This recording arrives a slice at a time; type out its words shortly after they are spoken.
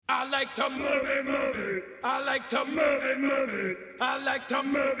I like to move it. I like to move it. I like to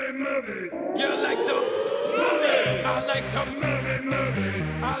move it. You like to move it. I like to move it.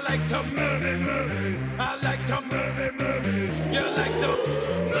 I like to move it. I like to move it. You like to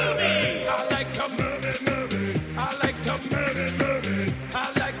move it. I like to move it. I like to move it.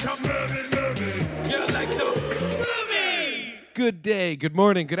 I like to move it. You like to move it. Good day, good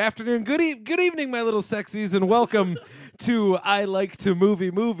morning, good afternoon, good evening, my little sexies, and welcome to I Like to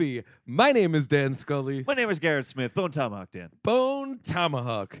Movie. My name is Dan Scully. My name is Garrett Smith. Bone Tomahawk, Dan. Bone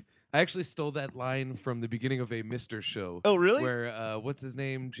Tomahawk. I actually stole that line from the beginning of a Mr. show. Oh, really? Where, what's his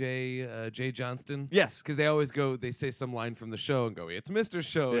name? Jay Johnston? Yes. Because they always they say some line from the show and go, it's Mr.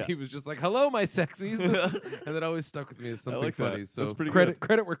 Show. Yeah. And he was just like, hello, my sexies. And that always stuck with me as something like funny. that. So That's pretty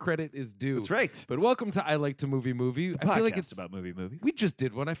credit where credit is due. That's right. But welcome to I Like to Movie. I feel like it's about movies. We just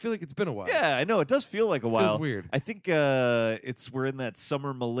did one. I feel like it's been a while. Yeah, I know. It does feel like a while. weird. I think we're in that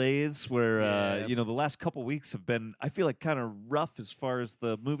summer malaise where, Yeah. the last couple weeks have been, I feel like, kind of rough as far as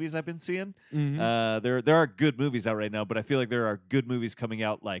the movies I've been seeing. Mm-hmm. There are good movies out right now, but I feel like there are good movies coming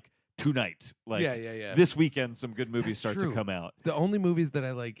out like tonight. Like Yeah. this weekend, some good movies That's start true. to come out. The only movies that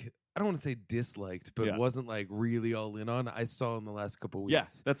I I don't want to say disliked, but Yeah. wasn't like really all in on, I saw in the last couple weeks. Yeah,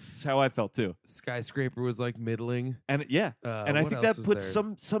 that's how I felt too. Skyscraper was like middling. And and I what think else that was puts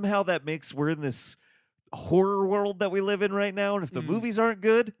there? somehow that makes we're in this horror world that we live in right now, and if the movies aren't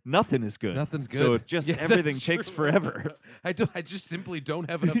good, nothing is good. Nothing's good. So it just Yeah, everything that's takes true. forever. I just simply don't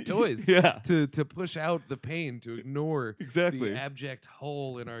have enough toys Yeah. to push out the pain, to ignore Exactly. the abject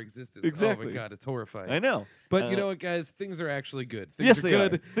hole in our existence. Exactly. Oh my God, it's horrifying. I know. But you know what, guys? Things are actually good. Things Yes, are they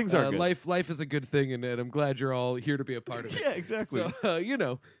good. are. Things are good. Life is a good thing, and I'm glad you're all here to be a part of it. Yeah, exactly. So, so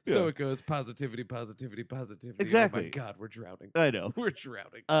Yeah. it goes. Positivity. Exactly. Oh my God, we're drowning. I know. We're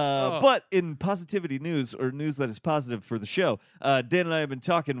drowning. But in positivity news, or news that is positive for the show, Dan and I have been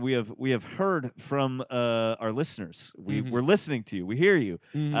talking. We have heard from our listeners. We're listening to you. We hear you.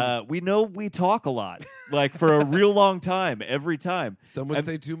 We know we talk a lot, like for a real long time, every time. Some would and-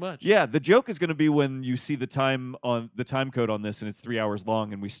 say too much. Yeah, the joke is going to be when you see the time code on this, and it's 3 hours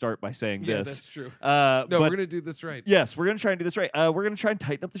long, and we start by saying Yeah, this. that's true. No, No, we're going to do this right. Yes, we're going to try and do this right. We're going to try and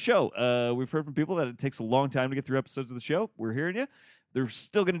tighten up the show. We've heard from people that it takes a long time to get through episodes of the show. We're hearing you. They're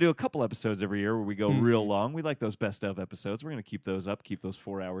still going to do a couple episodes every year where we go real long. We like those best of episodes. We're going to keep those up, keep those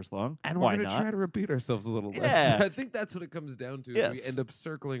 4 hours long. And Why we're going to not? try to repeat ourselves a little less. Yeah. I think that's what it comes down to. Yes. Is we end up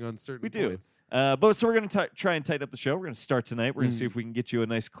circling on certain We do. points. But so we're going to try and tighten up the show. We're going to start tonight. We're going to see if we can get you a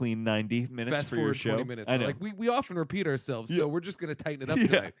nice clean 90 minutes Fast for your forward show. 20 minutes. I We're know. Like we often repeat ourselves, so we're just going to tighten it up Yeah.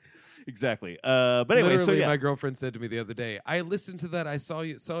 tonight. Exactly. But anyway, Literally, so yeah. my girlfriend said to me the other day, I listened to that. I saw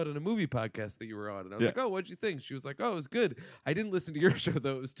it in a movie podcast that you were on. And I was Yeah. like, oh, what'd you think? She was like, oh, it was good. I didn't listen to your show,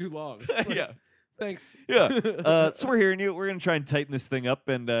 though. It was too long. It's like, Yeah. Thanks. Yeah. So we're hearing you. We're going to try and tighten this thing up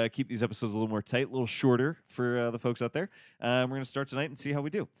and keep these episodes a little more tight, a little shorter for the folks out there. We're going to start tonight and see how we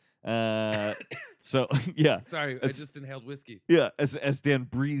do. So, yeah. Sorry, I It's- just inhaled whiskey. Yeah, as Dan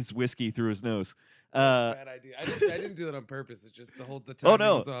breathes whiskey through his nose. Bad idea. I didn't do that on purpose. It's just the Oh timing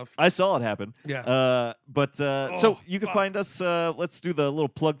no, was off. I saw it happen. Yeah. So you can fuck. find us. Let's do the little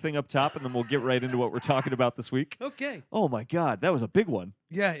plug thing up top, and then we'll get right into what we're talking about this week. Okay. Oh my God, that was a big one.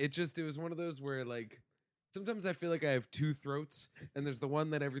 Yeah, it was one of those where like sometimes I feel like I have two throats, and there's the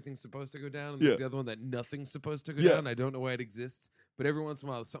one that everything's supposed to go down, and there's Yeah. the other one that nothing's supposed to go Yeah. down. I don't know why it exists, but every once in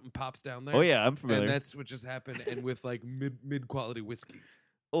a while something pops down there. Oh yeah, I'm familiar. And that's what just happened, and with like mid quality whiskey.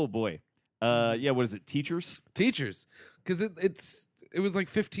 Oh boy. Yeah. What is it? Teachers. Teachers, because it was like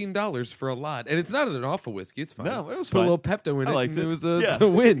 $15 for a lot, and it's not an awful whiskey. It's fine. No, it was Put fine. a little Pepto in I it, liked and it. it was Yeah. it's a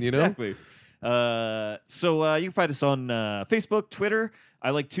win. You know. Exactly. So you can find us on Facebook, Twitter. I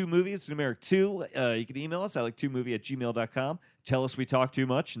like 2 movies, numeric 2. You can email us. I like 2movie@gmail.com. Tell us we talk too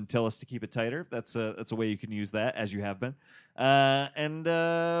much and tell us to keep it tighter. That's a way you can use that, as you have been. And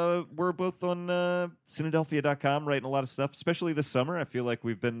we're both on Cynadelphia.com writing a lot of stuff, especially this summer. I feel like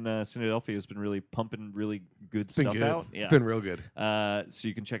we've been Cynadelphia has been really pumping really good It's been stuff good. out. It's been real good. So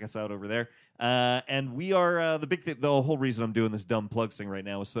you can check us out over there. And we are the big thing. The whole reason I'm doing this dumb plugs thing right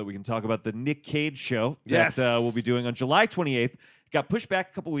now is so that we can talk about the Nick Cage show Yes. that we'll be doing on July 28th. Got pushed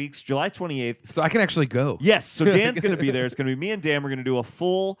back a couple weeks, July 28th. So I can actually go. Yes, so Dan's going to be there. It's going to be me and Dan. We're going to do a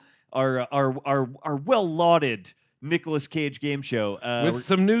full, our well lauded Nicolas Cage game show With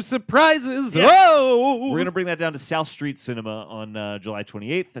some new surprises. Yes. Oh, We're going to bring that down to South Street Cinema on July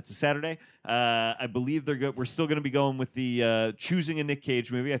 28th. That's a Saturday. I believe we're still going to be going with the choosing a Nick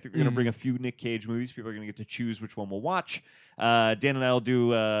Cage movie. I think they're going to bring a few Nick Cage movies. People are going to get to choose which one we'll watch. Dan and I will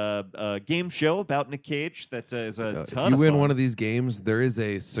do a game show about Nick Cage that is a ton of fun. If you win one of these games, there is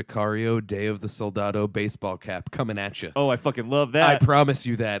a Sicario Day of the Soldado baseball cap coming at you. Oh, I fucking love that. I promise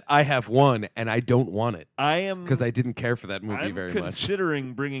you that. I have one, and I don't want it. I am because I didn't care for that movie I'm very much.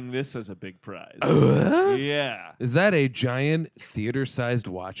 considering bringing this as a big prize. Yeah. Is that a giant theater-sized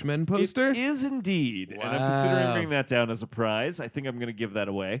Watchmen poster? It is indeed. Wow. And I'm considering bringing that down as a prize. I think I'm going to give that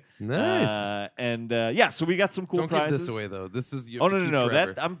away. Nice. So we got some cool Don't prizes. give this away, though. This is No.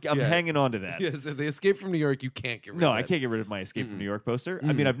 Forever. I'm Yeah. hanging on to that. Yes, the Escape from New York, you can't get rid No, of I that. can't get rid of my Escape from New York poster.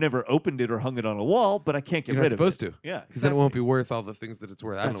 I mean, I've never opened it or hung it on a wall, but I can't get You're rid not supposed of it. to. Yeah, Because then it won't be worth all the things that it's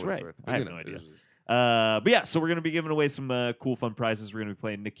worth. I don't That's know what right. it's worth. I have no idea. But yeah, so we're going to be giving away some cool, fun prizes. We're going to be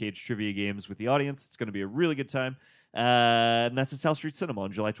playing Nick Cage trivia games with the audience. It's going to be a really good time. And that's at South Street Cinema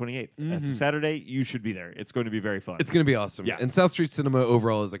on July 28th. That's a Saturday. You should be there. It's going to be very fun. It's going to be awesome. Yeah. And South Street Cinema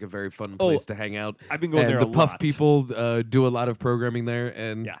overall is like a very fun place to hang out. I've been going and there the a Puff lot. people do a lot of programming there,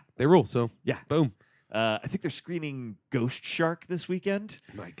 and they rule. So Yeah. boom. I think they're screening Ghost Shark this weekend.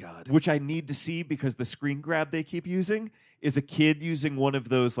 My God. Which I need to see because the screen grab they keep using is a kid using one of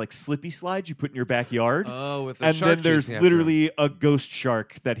those like slippy slides you put in your backyard. Oh, with a and shark then there's chasing after him. literally a ghost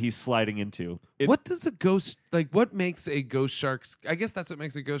shark that he's sliding into. What does a ghost what makes a ghost shark? I guess that's what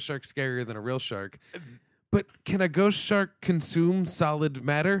makes a ghost shark scarier than a real shark. But can a ghost shark consume solid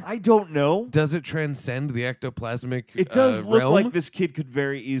matter? I don't know. Does it transcend the ectoplasmic? It does look realm? like this kid could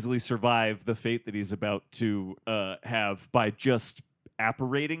very easily survive the fate that he's about to have by just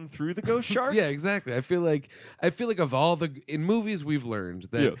apparating through the ghost shark. Yeah, exactly. I feel like of all the in movies we've learned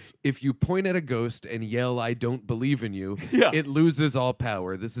that Yes. if you point at a ghost and yell "I don't believe in you," Yeah. it loses all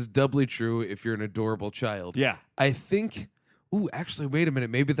power. This is doubly true if you're an adorable child. Yeah. I think. Ooh, actually, wait a minute.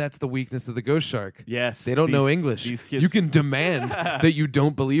 Maybe that's the weakness of the ghost shark. Yes. They don't know these- English. These kids You can demand that you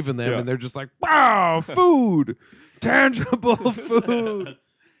don't believe in them, Yeah. and they're just like, "Wow, food, tangible food."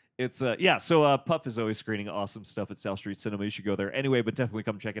 It's so Puff is always screening awesome stuff at South Street Cinema. You should go there anyway, but definitely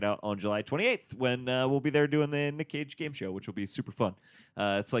come check it out on July 28th when we'll be there doing the Nick Cage game show, which will be super fun.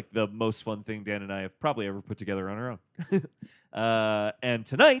 It's like the most fun thing Dan and I have probably ever put together on our own. And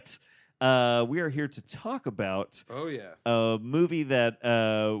tonight, we are here to talk about Oh yeah. a movie that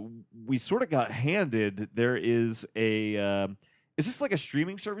we sort of got handed. There is a... is this like a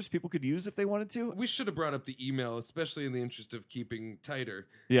streaming service people could use if they wanted to? We should have brought up the email, especially in the interest of keeping tighter.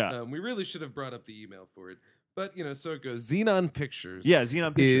 Yeah. We really should have brought up the email for it. But, so it goes. Xenon Pictures Yeah,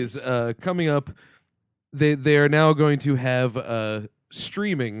 Xenon Pictures. is coming up. They are now going to have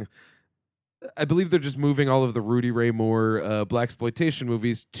streaming. I believe they're just moving all of the Rudy Ray Moore blaxploitation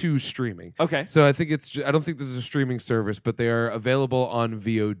movies to streaming. Okay. So I think I don't think this is a streaming service, but they are available on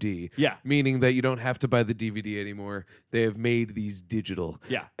VOD. Yeah. Meaning that you don't have to buy the DVD anymore. They have made these digital.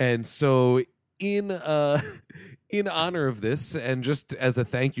 Yeah. And so in honor of this, and just as a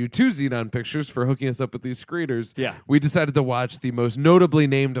thank you to Xenon Pictures for hooking us up with these screeners, Yeah. we decided to watch the most notably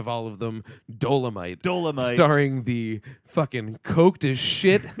named of all of them, Dolomite. Dolomite. Starring the fucking coked as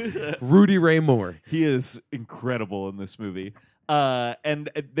shit Rudy Ray Moore. He is incredible in this movie. And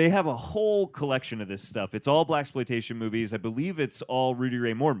they have a whole collection of this stuff. It's all blaxploitation movies. I believe it's all Rudy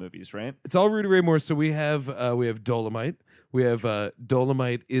Ray Moore movies, right? It's all Rudy Ray Moore. So we have Dolomite. We have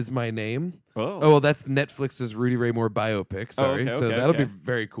Dolomite Is My Name. Oh. well, that's Netflix's Rudy Ray Moore biopic. Sorry, okay, so okay, that'll be okay.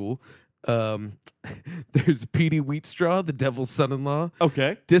 very cool. There's Petey Wheatstraw, the Devil's Son-in-Law.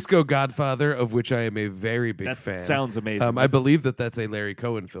 Okay. Disco Godfather, of which I am a very big That fan. sounds amazing. I That's believe that's a Larry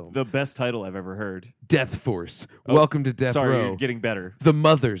Cohen film. the best title I've ever heard. Death Force. Welcome to Death Sorry, Row. you're getting better. The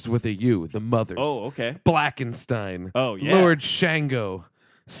Mothers with a U. The Mothers. Oh, okay. Blackenstein. Oh, yeah. Lord Shango.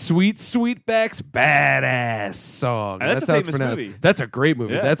 Sweet Sweetback's badass song. That's a how it's famous pronounced. movie. That's a great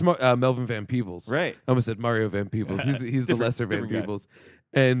movie. Yeah. That's Melvin Van Peebles. Right. I almost said Mario Van Peebles. He's the Different- lesser Van different guy. Peebles.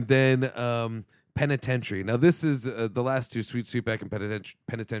 And then Penitentiary. Now, this is the last two, Sweet Sweetback and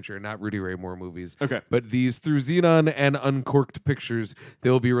Penitentiary, are not Rudy Ray Moore movies. Okay. But these, through Xenon and Uncorked Pictures,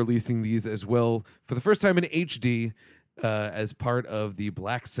 they'll be releasing these as well for the first time in HD. As part of the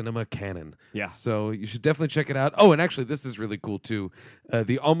Black Cinema canon. Yeah. So you should definitely check it out. Oh, and actually, this is really cool, too.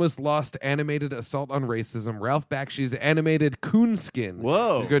 The almost lost animated Assault on Racism, Ralph Bakshi's animated Coonskin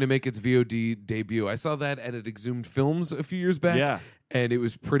Whoa. is going to make its VOD debut. I saw that at Exhumed Films a few years back. Yeah. And it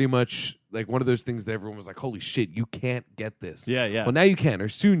was pretty much like one of those things that everyone was like, holy shit, you can't get this. Yeah, yeah. Well, now you can, or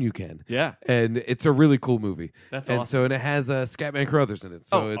soon you can. Yeah. And it's a really cool movie. That's and awesome. So, and it has Scatman Crothers in it.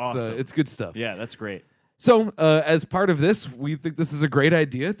 So Oh, it's awesome. it's good stuff. Yeah, that's great. So, as part of this, we think this is a great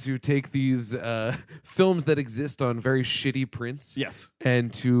idea to take these films that exist on very shitty prints, Yes.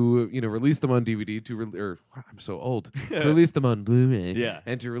 and to release them on DVD. I'm so old. To release them on Blu-ray, Yeah.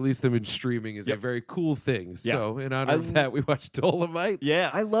 and to release them in streaming is a very cool thing. Yeah. So, in honor of that, we watched Dolomite. Yeah,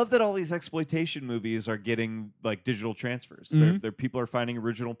 I love that all these exploitation movies are getting like digital transfers. They're people are finding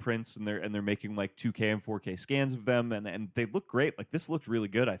original prints and they're making like 2K and 4K scans of them and they look great. Like this looked really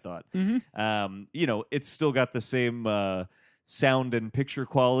good, I thought. It's still got the same sound and picture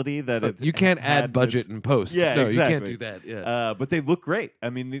quality that You can't add budget in post. Yeah, no, exactly. you can't do that. Yeah. But they look great. I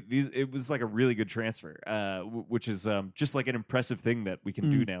mean, it was like a really good transfer, which is just like an impressive thing that we can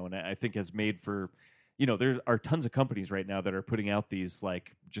do now, and I think has made for. There are tons of companies right now that are putting out these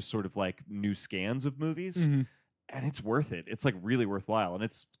like just sort of like new scans of movies. And it's worth it. It's like really worthwhile, and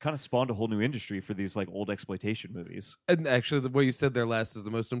it's kind of spawned a whole new industry for these like old exploitation movies. And actually, what you said there last is the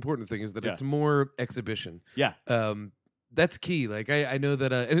most important thing: is that it's more exhibition. Yeah, that's key. Like I know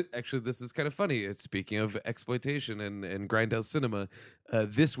that. And actually, this is kind of funny. It's speaking of exploitation and Grindhouse Cinema.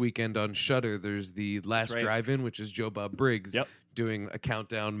 This weekend on Shudder, there's the Last Drive-In, which is Joe Bob Briggs. Doing a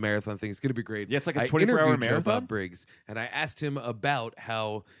countdown marathon thing. It's going to be great. Yeah, it's like a 24-hour interviewed marathon. Joe Bob Briggs, and I asked him about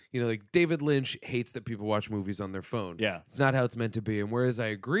how, like David Lynch hates that people watch movies on their phone. Yeah. It's not how it's meant to be. And whereas I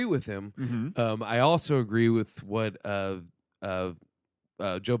agree with him, I also agree with what Joe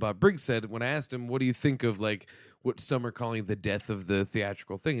Bob Briggs said when I asked him, what do you think of like what some are calling the death of the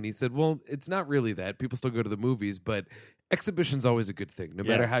theatrical thing? And he said, well, it's not really that. People still go to the movies, but exhibition's always a good thing, no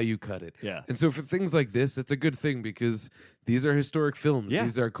matter how you cut it. Yeah. And so for things like this, it's a good thing because these are historic films. Yeah.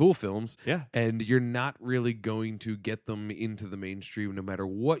 These are cool films. Yeah. And you're not really going to get them into the mainstream no matter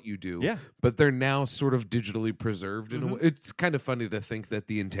what you do. Yeah. But they're now sort of digitally preserved. In a way. It's kind of funny to think that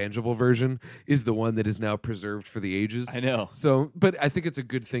the intangible version is the one that is now preserved for the ages. I know. So, but I think it's a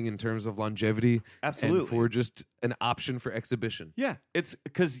good thing in terms of longevity. Absolutely. And for just an option for exhibition. Yeah, it's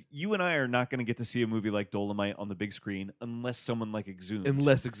because you and I are not going to get to see a movie like Dolomite on the big screen unless someone like Exhumed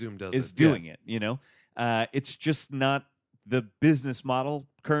Unless Exhumed does is it. doing it. It's just not the business model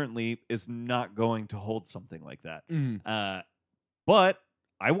currently is not going to hold something like that. But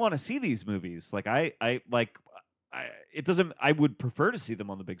I want to see these movies. Like it doesn't. I would prefer to see them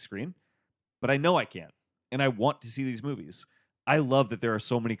on the big screen, but I know I can't, and I want to see these movies. I love that there are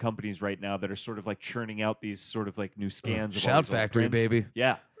so many companies right now that are sort of like churning out these sort of like new scans. Of all Shout these old Factory, prints. baby.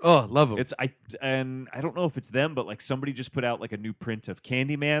 Yeah. Oh, love them. I don't know if it's them, but like somebody just put out like a new print of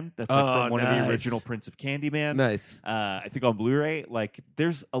Candyman. That's like from one of the original prints of Candyman. Nice. I think on Blu-ray. Like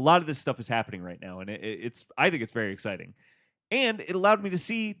there's a lot of this stuff is happening right now, and I think it's very exciting. And it allowed me to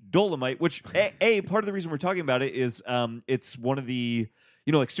see Dolomite, which a part of the reason we're talking about it is it's one of the.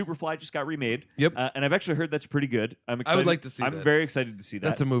 Like Superfly just got remade. Yep. And I've actually heard that's pretty good. I'm excited. I would like to see that. I'm very excited to see that.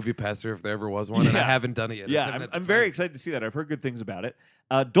 That's a movie passer if there ever was one, and I haven't done it yet. Yeah, I'm very excited to see that. I've heard good things about it.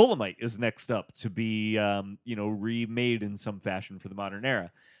 Dolomite is next up to be, remade in some fashion for the modern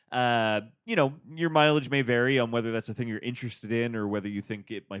era. Your mileage may vary on whether that's a thing you're interested in or whether you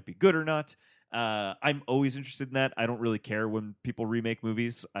think it might be good or not. I'm always interested in that. I don't really care when people remake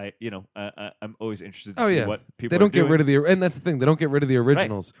movies. I'm always interested to see what people. They don't are doing. get rid of and that's the thing. They don't get rid of the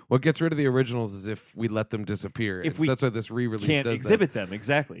originals. Right. What gets rid of the originals is if we let them disappear. That's why this re-release can't does exhibit that. them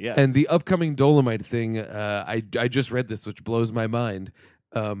exactly. Yeah. And the upcoming Dolomite thing, I just read this, which blows my mind.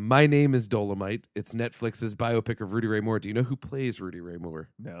 My Name is Dolomite. It's Netflix's biopic of Rudy Ray Moore. Do you know who plays Rudy Ray Moore?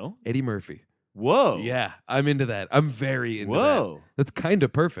 No. Eddie Murphy. Whoa. Yeah, I'm into that. I'm very into that. That's kind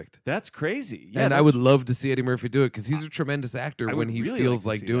of perfect. That's crazy. Yeah, and I would love to see Eddie Murphy do it because he's a tremendous actor when he really feels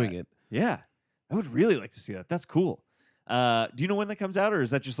like like doing it. Yeah. I would really like to see that. That's cool. Do you know when that comes out, or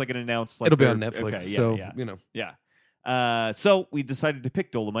is that just like an announced? Like It'll be on Netflix, okay, so Yeah. So we decided to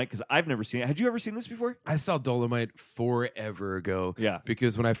pick Dolomite because I've never seen it. Had you ever seen this before? I saw Dolomite forever ago. Yeah.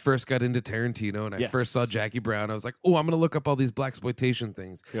 Because when I first got into Tarantino and I first saw Jackie Brown, I was like, oh, I'm going to look up all these blaxploitation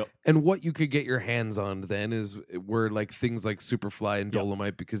things. Yep. And what you could get your hands on then were like things like Superfly and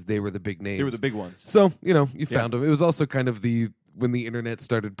Dolomite because they were the big names. They were the big ones. So, you found them. It was also kind of when the internet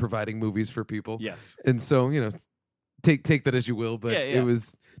started providing movies for people. Yes. And so, take that as you will, but it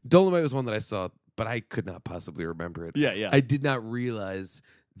was Dolomite was one that I saw, but I could not possibly remember it. Yeah. I did not realize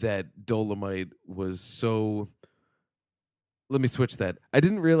that Dolomite was so. Let me switch that. I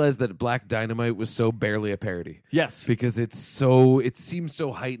didn't realize that Black Dynamite was so barely a parody. Yes. Because it seems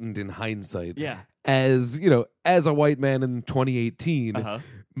so heightened in hindsight. Yeah. As a white man in 2018,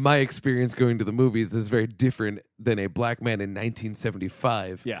 my experience going to the movies is very different than a black man in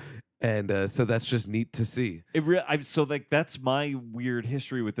 1975. Yeah. And so that's just neat to see. So that's my weird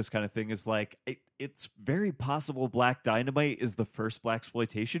history with this kind of thing is like it's very possible Black Dynamite is the first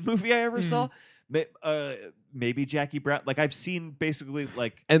blaxploitation movie I ever saw. Maybe Jackie Brown. Like I've seen basically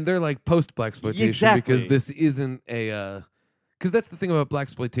like, and they're like post blaxploitation Exactly. because this isn't a. Because that's the thing about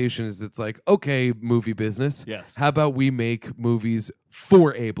blaxploitation is it's like, okay, movie business. Yes. How about we make movies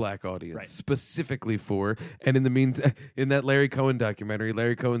for a black audience, Right. specifically for? And in the meantime, in that Larry Cohen documentary,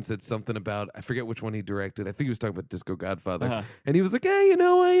 Larry Cohen said something about, I forget which one he directed. I think he was talking about Disco Godfather, Uh-huh. and he was like, "Hey,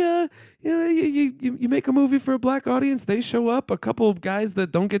 you make a movie for a black audience. They show up. A couple of guys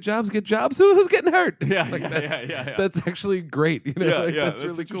that don't get jobs get jobs. Who's getting hurt? Yeah, like yeah, yeah. That's actually great. You know, yeah, like, yeah, that's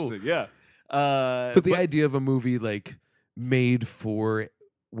really cool. interesting. Yeah. But the idea of a movie like made for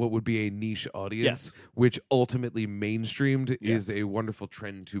what would be a niche audience, Yes. which ultimately mainstreamed, Yes. is a wonderful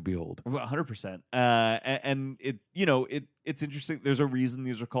trend to behold. 100%. And it's interesting. There's a reason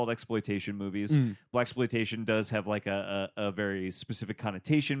these are called exploitation movies. Blaxploitation does have like a very specific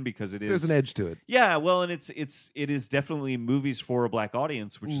connotation because it is. There's an edge to it. Yeah, well, and it is definitely movies for a black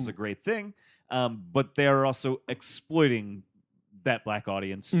audience, which is a great thing. But they are also exploiting that black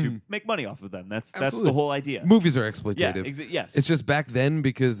audience to make money off of them. That's Absolutely. the whole idea. Movies are Yeah, exploitative. yes. It's just back then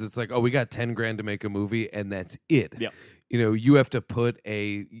because it's like, oh, we got 10 grand to make a movie and that's it. Yep. You know, you have to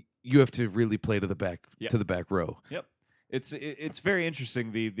really play to the back Yep. to the back row. Yep. It's very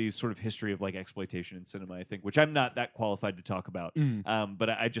interesting the sort of history of like exploitation in cinema, I think, which I'm not that qualified to talk about, but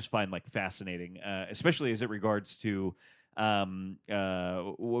I just find like fascinating, especially as it regards to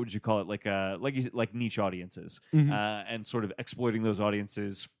what would you call it, like niche audiences, and sort of exploiting those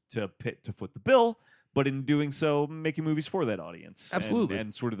audiences to foot the bill. But in doing so, making movies for that audience, Absolutely.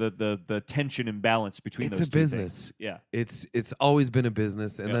 and sort of the tension and balance between It's those a two business. things. Yeah, It's always been a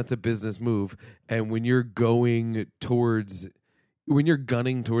business, and Yeah. that's a business move. And when you're gunning towards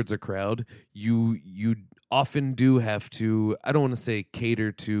a crowd, you often do have to, I don't want to say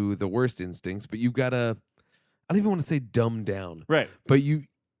cater to the worst instincts, but you've got to, I don't even want to say dumb down, right. but you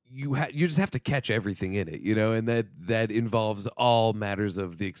just have to catch everything in it, you know, and that involves all matters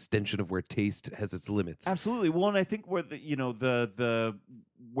of the extension of where taste has its limits. Absolutely. Well, and I think where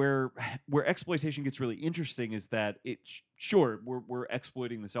where exploitation gets really interesting is that we're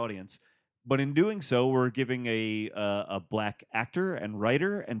exploiting this audience, but in doing so, we're giving a black actor and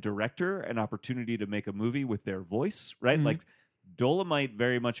writer and director an opportunity to make a movie with their voice, right? Mhm. Like Dolomite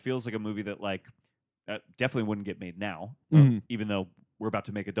very much feels like a movie that like definitely wouldn't get made now, Mhm. even though we're about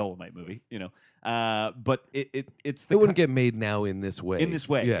to make a Dolomite movie, you know. But it's the It wouldn't get made now in this way. in this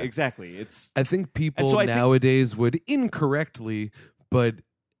way, Yeah. exactly. It's I think people so I think- nowadays would incorrectly, but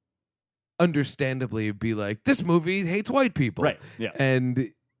understandably, be like, "This movie hates white people," right, yeah.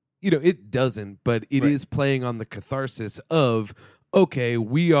 And it doesn't, but it Right. is playing on the catharsis of, okay,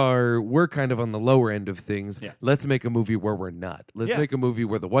 we're kind of on the lower end of things. Yeah. Let's make a movie where we're not. Let's Yeah. make a movie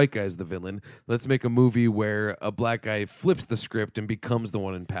where the white guy's the villain. Let's make a movie where a black guy flips the script and becomes the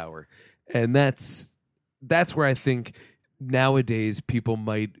one in power. And that's where I think nowadays people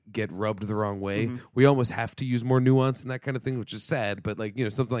might get rubbed the wrong way. Mhm. We almost have to use more nuance and that kind of thing, which is sad, but like,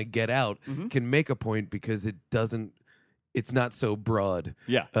 something like Get Out Mhm. can make a point because it's not so broad.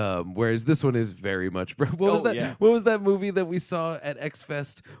 Yeah. Whereas this one is very much. What was that? Yeah. What was that movie that we saw at X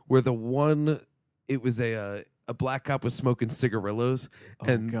Fest where it was a black cop was smoking cigarillos,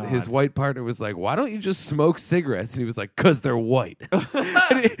 and God. his white partner was like, "Why don't you just smoke cigarettes?" And he was like, "'Cause they're white."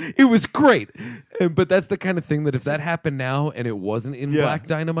 And it was great, but that's the kind of thing that if that happened now and it wasn't in Yeah. Black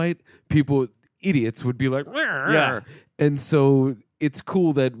Dynamite, idiots would be like, "Rrr." Yeah. And so it's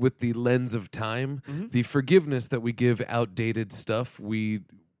cool that with the lens of time, Mhm. the forgiveness that we give outdated stuff,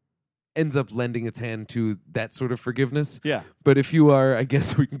 ends up lending its hand to that sort of forgiveness. Yeah. But if you are, I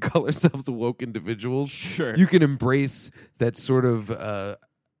guess we can call ourselves woke individuals, Sure. you can embrace that sort of,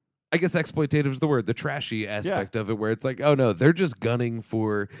 I guess exploitative is the word, the trashy aspect of it, where it's like, oh no, they're just gunning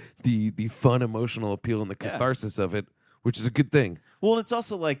for the fun emotional appeal and the Yeah. catharsis of it, which is a good thing. Well, and it's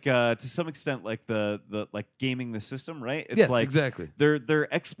also like to some extent like the like gaming the system, right? It's Yes, like exactly. they're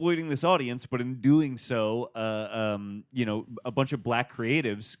exploiting this audience, but in doing so, a bunch of black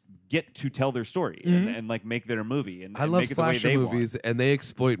creatives get to tell their story and like make their movie and I and love make it the way slasher they movies, and they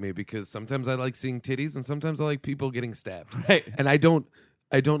exploit me because sometimes I like seeing titties and sometimes I like people getting stabbed. want. Right. And I don't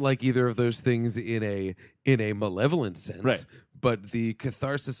like either of those things in a malevolent sense. Right. But the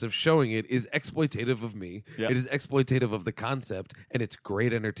catharsis of showing it is exploitative of me. Yeah. It is exploitative of the concept, and it's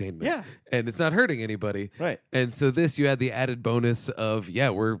great entertainment. Yeah. And it's not hurting anybody. Right. And so this, you had the added bonus of,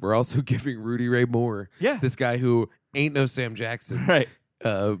 we're also giving Rudy Ray Moore, Yeah. this guy who ain't no Sam Jackson, Right.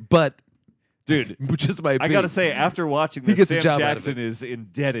 but Dude, just my I gotta say, after watching He this, gets a Sam job out of Jackson is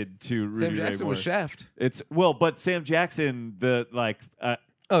indebted to Rudy Sam Ray Jackson Moore. was Shaft. But Sam Jackson,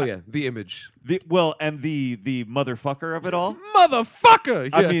 Oh yeah, the image. And the motherfucker of it all. Motherfucker.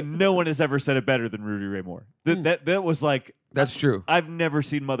 I Yeah. mean, no one has ever said it better than Rudy Ray Moore. That was like That's true. I've never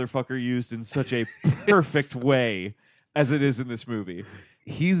seen motherfucker used in such a perfect way as it is in this movie.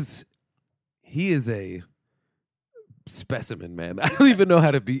 He is a specimen, man. I don't even know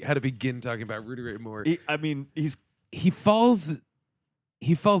how to begin talking about Rudy Ray Moore. He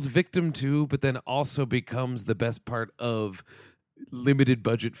falls victim to, but then also becomes the best part of limited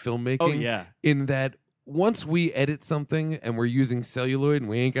budget filmmaking. Oh yeah. In that once we edit something and we're using celluloid and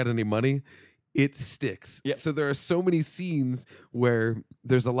we ain't got any money, it sticks. Yeah. So there are so many scenes where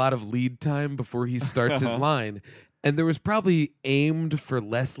there's a lot of lead time before he starts his line. And there was probably aimed for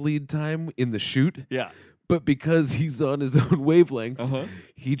less lead time in the shoot. Yeah. But because he's on his own wavelength,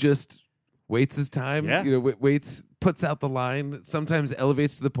 he just waits his time. Yeah. Waits, puts out the line. Sometimes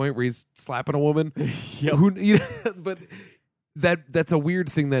elevates to the point where he's slapping a woman. Yep. But that's a weird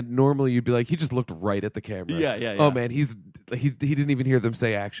thing that normally you'd be like, he just looked right at the camera. Yeah. Oh man, he didn't even hear them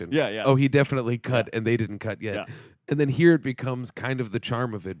say action. Yeah. Oh, he definitely cut and they didn't cut yet. Yeah. And then here it becomes kind of the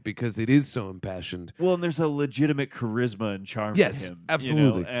charm of it because it is so impassioned. Well, and there's a legitimate charisma and charm Yes, in him.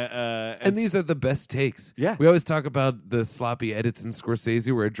 absolutely. And these are the best takes. Yeah. We always talk about the sloppy edits in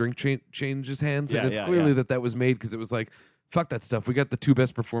Scorsese where a drink changes hands. Yeah, And it's yeah, clearly yeah. that was made because it was like, fuck that stuff. We got the two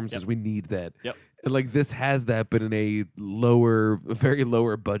best performances. Yep. We need that. Yep. And like this has that, but in a very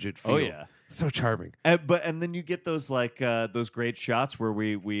lower budget feel. Oh yeah. So charming. And then you get those those great shots where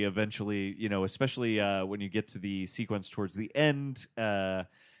we eventually, especially when you get to the sequence towards the end at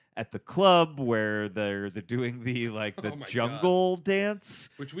the club where they're doing the Oh my jungle dance.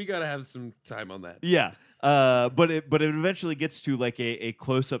 Which we got to have some time on that. Yeah. But it eventually gets to like a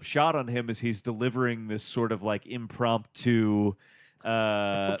close up shot on him as he's delivering this sort of like impromptu.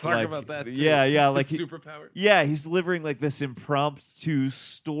 We'll talk about that too. Yeah, like His superpower. Yeah, he's delivering like this impromptu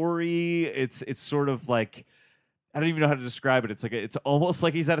story. It's sort of like I don't even know how to describe it. It's almost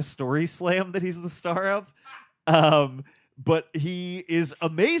like he's at a story slam that he's the star of. But he is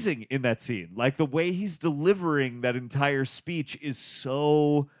amazing in that scene. Like the way he's delivering that entire speech is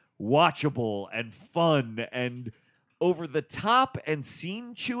so watchable and fun and over the top and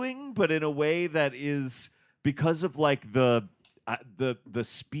scene chewing, but in a way that is because of like the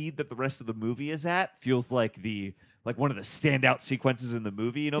speed that the rest of the movie is at feels like one of the standout sequences in the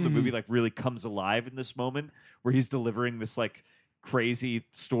movie. The movie like really comes alive in this moment where he's delivering this like crazy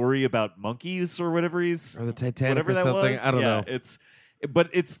story about monkeys or whatever Or the Titanic or something. I don't know. But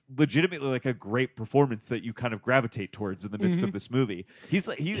it's legitimately like a great performance that you kind of gravitate towards in the midst of this movie. He's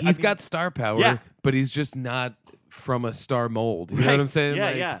got star power, Yeah. but he's just not from a star mold. You know Right. what I'm saying? Yeah,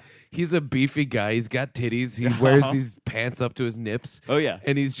 Like, yeah. He's a beefy guy. He's got titties. He wears these pants up to his nips. Oh, yeah.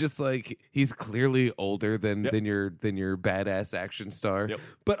 And he's just like he's clearly older than Yep. than your badass action star. Yep.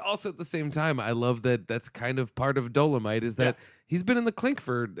 But also at the same time, I love that that's kind of part of Dolomite is that he's been in the clink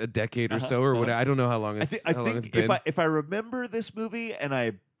for a decade or so or whatever. I don't know how long it's I how long it's think been. if I remember this movie, and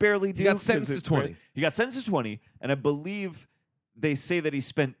I barely do, got 'cause sentenced to it's 20. He got sentenced to 20, and I believe they say that he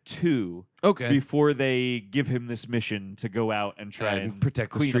spent 2 Okay. before they give him this mission to go out and try and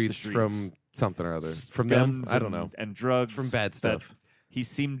protect the clean streets, up from something or other. From them? guns I don't and- know. and drugs From bad that stuff. he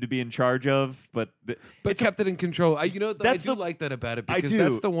seemed to be in charge of, but But kept it in control. I That's do the- like that about it I because do.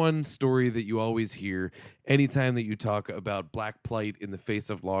 that's the one story that you always hear anytime that you talk about black plight in the face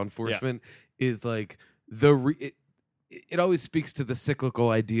of law enforcement is like it always speaks to the cyclical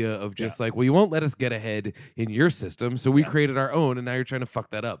idea of just like, well, you won't let us get ahead in your system, so we created our own, and now you're trying to fuck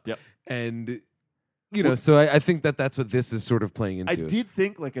that up. Yep. And so I think that's what this is sort of playing into. I did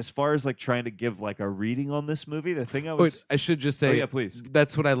think like as far as like trying to give like a reading on this movie, the thing I Wait, was I should just say, yeah, please.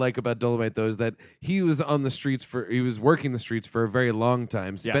 That's what I like about Dolomite, though, is that he was on the streets he was working the streets for a very long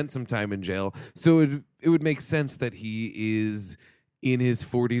time, spent some time in jail, so it would make sense that he is in his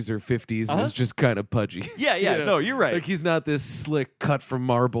 40s or 50s and is just kind of pudgy. Yeah, You know? no, you're right. Like he's not this slick, cut from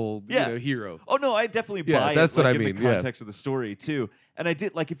marble, hero. Oh no, I definitely Yeah, buy that's it, what like, I in mean, the yeah. context of the story too. And I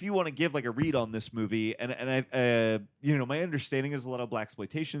did like if you want to give like a read on this movie, and I my understanding is a lot of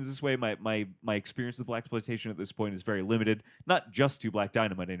blaxploitation is this way. My experience with blaxploitation at this point is very limited. Not just to Black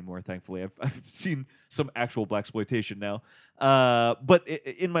Dynamite anymore, thankfully. I've seen some actual blaxploitation now. But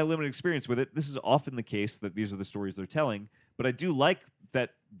in my limited experience with it, this is often the case that these are the stories they're telling. But I do like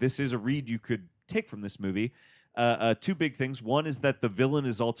that this is a read you could take from this movie. Two big things. One is that the villain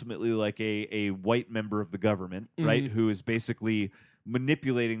is ultimately like a white member of the government, right? Who is basically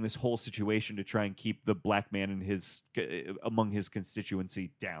manipulating this whole situation to try and keep the black man in among his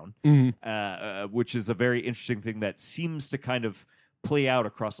constituency down, which is a very interesting thing that seems to kind of play out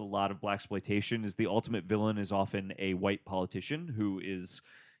across a lot of blaxploitation is the ultimate villain is often a white politician who is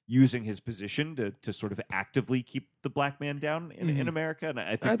using his position to sort of actively keep the black man down in America. And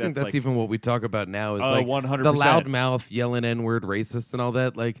I think that's like, even what we talk about now is like 100%. the loudmouth yelling N-word racists and all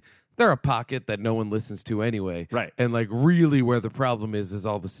that. Like, they're a pocket that no one listens to anyway. Right. And like really where the problem is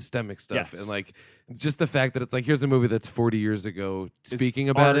all the systemic stuff. Yes. And like just the fact that it's like, here's a movie that's 40 years ago speaking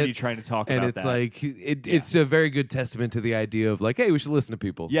about already it. trying to talk and about it's that. like, it's a very good testament to the idea of like, hey, we should listen to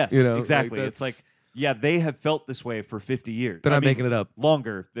people. Yes, you know? exactly. Like, It's like, yeah, they have felt this way for 50 years. They're not making it up.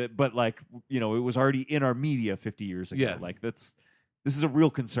 Longer, but like, it was already in our media 50 years ago. Yeah. Like this is a real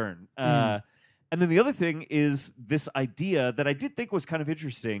concern. And then the other thing is this idea that I did think was kind of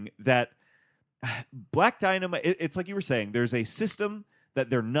interesting that Black Dynamite, it's like you were saying, there's a system that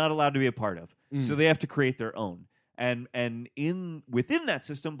they're not allowed to be a part of. So they have to create their own. And within that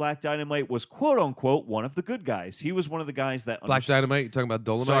system, Black Dynamite was quote unquote one of the good guys. He was one of the guys that Black Dynamite, you're talking about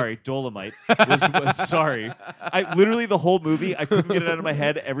Dolomite? Sorry, Dolomite. Sorry. I literally the whole movie I couldn't get it out of my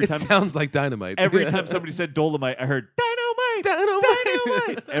head every time. It sounds like Dynamite. Every time somebody said Dolomite, I heard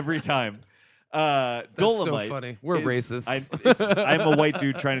Dynamite. Every time. That's Dolomite. so funny. We're racist. I'm a white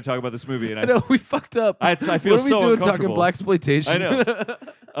dude trying to talk about this movie, and I know we fucked up. I feel what are we so doing talking uncomfortable. blaxploitation? I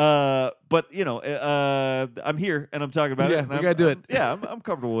know. But I'm here and I'm talking about it. Yeah, and we I'm- gotta do it. Yeah, I'm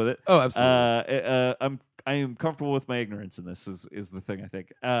comfortable with it. Oh, absolutely. I am comfortable with my ignorance in this. Is the thing I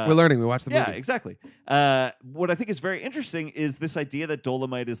think. We're learning. We watched the movie. Yeah, exactly. What I think is very interesting is this idea that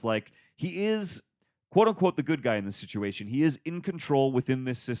Dolomite is like he is quote unquote the good guy in this situation. He is in control within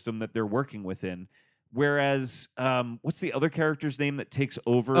this system that they're working within. Whereas, what's the other character's name that takes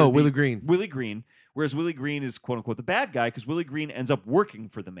over? Oh, Willie Green. Willie Green. Whereas Willie Green is quote unquote the bad guy because Willie Green ends up working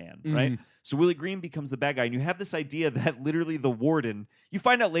for the man, right? So Willie Green becomes the bad guy, and you have this idea that literally the warden. You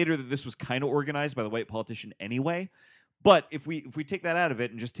find out later that this was kind of organized by the white politician anyway. But if we take that out of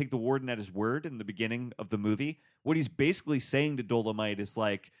it and just take the warden at his word in the beginning of the movie, what he's basically saying to Dolomite is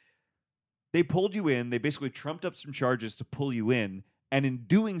like, they pulled you in, they basically trumped up some charges to pull you in. And in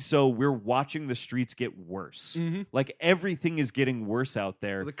doing so, we're watching the streets get worse. Like everything is getting worse out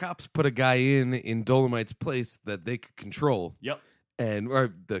there. Well, the cops put a guy in Dolomite's place that they could control. Yep.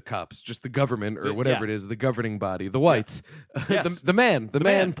 Or the cops, just the government or The- whatever yeah. it is, the governing body, the whites. Yes. the man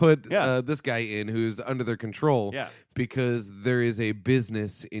man. put Yeah. this guy in who's under their control Yeah. because there is a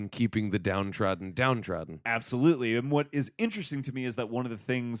business in keeping the downtrodden. Absolutely. And what is interesting to me is that one of the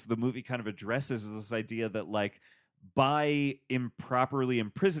things the movie kind of addresses is this idea that, like, by improperly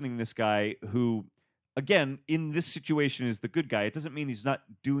imprisoning this guy who, again, in this situation is the good guy, it doesn't mean he's not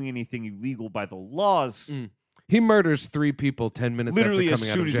doing anything illegal by the laws. He murders 3 people 10 minutes Literally after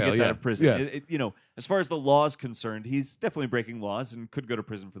as coming soon out of as jail. he gets yeah. out of prison. Yeah. As far as the law is concerned, he's definitely breaking laws and could go to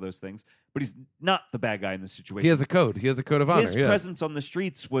prison for those things, but he's not the bad guy in this situation. He has a code. He has a code of honor. His yeah. presence on the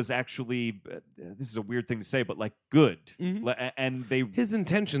streets was actually, this is a weird thing to say, but like good. And they, His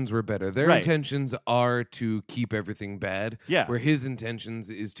intentions were better. Their Right. intentions are to keep everything bad. Yeah. Where his intentions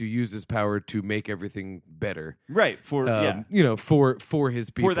is to use his power to make everything better. right, for, yeah. For his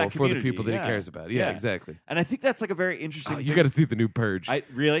people, that for the community, people that yeah. he cares about. Yeah, Yeah. exactly. And I think that's like a very interesting You thing. got to see the new Purge.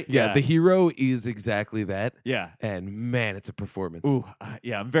 Really? yeah, the hero is exactly that. Yeah. And man, it's a performance. Ooh,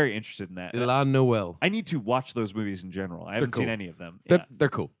 yeah, I'm very interested in that. La Noel. I need to watch those movies in general. I haven't seen cool. any of them. They're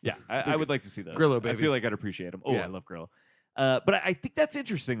cool. Yeah, I would like to see those. Grillo, I baby. feel like I'd appreciate them. Oh, Yeah. I love Grillo. But I think that's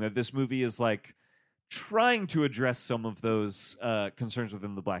interesting that this movie is like trying to address some of those concerns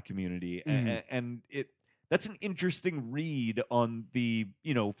within the black community, and that's an interesting read on the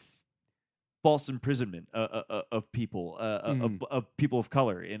false imprisonment of people of people of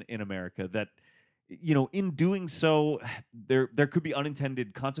color in America. That in doing so, there could be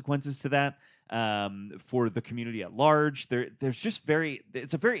unintended consequences to that. For the community at large, there's just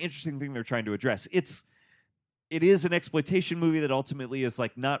it's a very interesting thing they're trying to address. It is an exploitation movie that ultimately is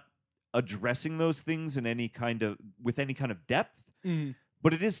like not addressing those things with any kind of depth,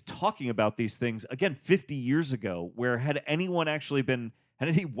 but it is talking about these things again 50 years ago, where had any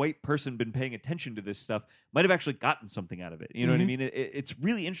white person been paying attention to this stuff, might have actually gotten something out of it. You know what I mean? It's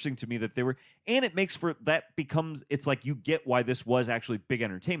really interesting to me that and it makes for that becomes, it's like you get why this was actually big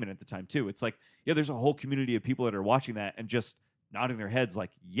entertainment at the time too. It's like, yeah, there's a whole community of people that are watching that and just nodding their heads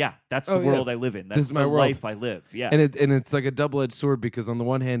like, yeah, that's the world I live in. That's This is my the world. life I live. Yeah. And it's like a double-edged sword because on the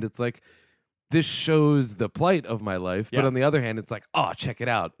one hand, it's like, this shows the plight of my life, but Yeah. on the other hand, it's like, oh, check it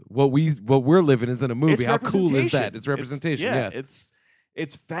out. What we're living is in a movie. It's How cool is that? representation. It's representation. Yeah.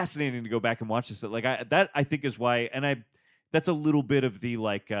 It's fascinating to go back and watch this. Like I think is why, and that's a little bit of the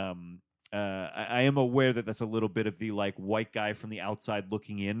like I am aware that that's a little bit of the like white guy from the outside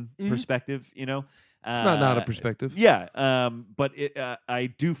looking in perspective. You know, It's not a perspective. Yeah, but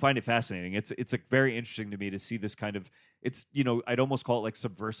I do find it fascinating. It's like very interesting to me to see this kind of. It's I'd almost call it like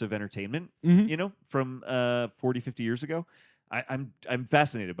subversive entertainment. From 40, 50 years ago. I'm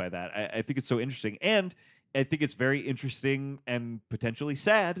fascinated by that. I think it's so interesting, and I think it's very interesting and potentially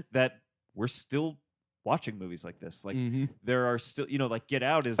sad that we're still watching movies like this. Like there are still, like Get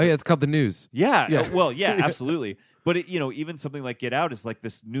Out is. Oh yeah, it's called The News. Yeah. Well, yeah, absolutely. But even something like Get Out is like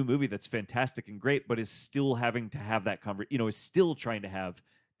this new movie that's fantastic and great, but is still having to have that is still trying to have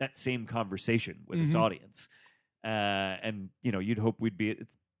that same conversation with its audience. And you'd hope we'd be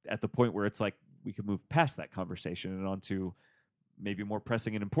at the point where it's like we could move past that conversation and onto maybe more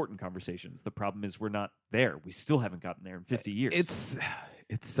pressing and important conversations. The problem is we're not there. We still haven't gotten there in 50 years.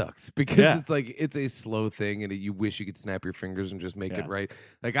 It sucks because it's like it's a slow thing, and you wish you could snap your fingers and just make it right.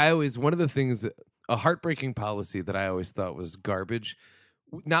 Like one of the things, a heartbreaking policy that I always thought was garbage,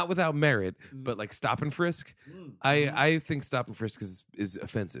 not without merit, but like stop and frisk. I think stop and frisk is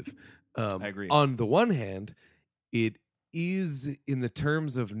offensive. I agree. On the one hand, it is in the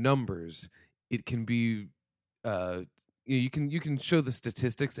terms of numbers, it can be. You can show the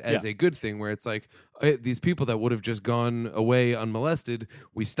statistics as a good thing, where it's like these people that would have just gone away unmolested,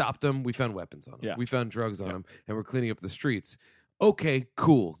 we stopped them, we found weapons on them, we found drugs on them, and we're cleaning up the streets. Okay,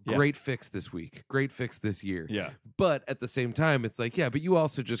 cool, great fix this week, great fix this year. Yeah, but at the same time, it's like but you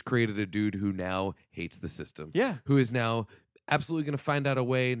also just created a dude who now hates the system. Yeah, who is now absolutely going to find out a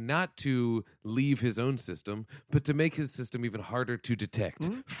way not to leave his own system, but to make his system even harder to detect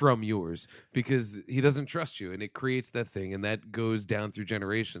from yours, because he doesn't trust you, and it creates that thing, and that goes down through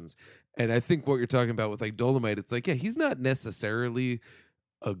generations. And I think what you're talking about with like Dolomite, it's like, he's not necessarily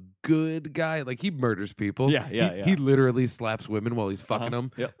a good guy. Like, he murders people. He literally slaps women while he's fucking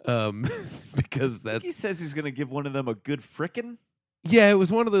them. Because he says he's going to give one of them a good frickin'. Yeah, it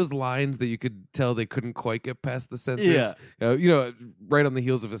was one of those lines that you could tell they couldn't quite get past the censors. Yeah. Right on the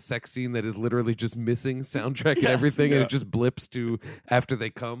heels of a sex scene that is literally just missing soundtrack and everything, and it just blips to after they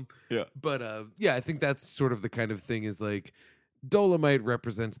come. Yeah. But I think that's sort of the kind of thing is like Dolomite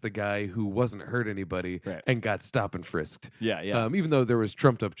represents the guy who wasn't hurt anybody and got stop and frisked. Yeah. Even though there was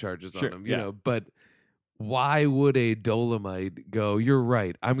trumped up charges on him, you know, but why would a Dolomite go, you're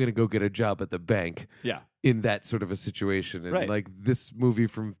right, I'm going to go get a job at the bank? Yeah. In that sort of a situation. And like this movie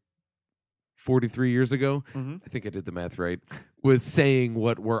from 43 years ago, I think I did the math right, was saying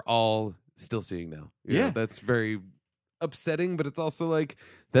what we're all still seeing now. You know, that's very upsetting, but it's also like,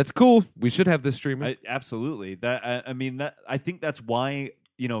 that's cool. We should have this streaming. Absolutely. I think that's why,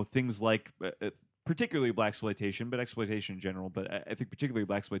 things like particularly blaxploitation, but exploitation in general, but I think particularly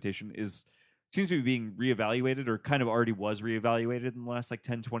blaxploitation seems to be being reevaluated, or kind of already was reevaluated in the last like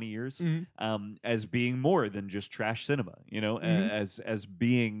 10, 20 years, as being more than just trash cinema, as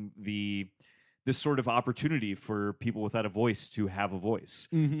being this sort of opportunity for people without a voice to have a voice.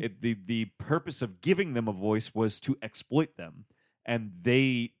 The purpose of giving them a voice was to exploit them, and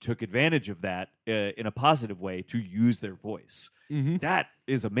they took advantage of that in a positive way to use their voice. That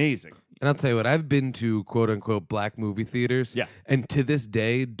is amazing. And I'll tell you what, I've been to quote-unquote black movie theaters, and to this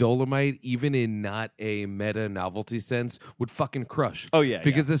day, Dolomite, even in not a meta-novelty sense, would fucking crush. Oh, yeah.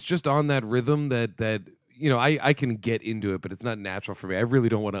 Because it's just on that rhythm that I can get into it, but it's not natural for me. I really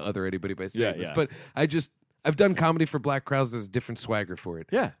don't want to other anybody by saying this, but I've done comedy for black crowds. There's a different swagger for it.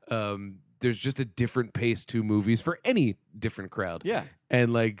 Yeah. There's just a different pace to movies for any different crowd. Yeah.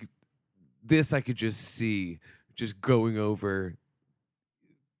 And like this, I could just see just going over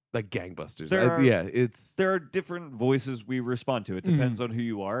like gangbusters. There are different voices we respond to. It depends on who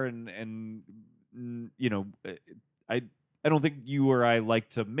you are, and I don't think you or I like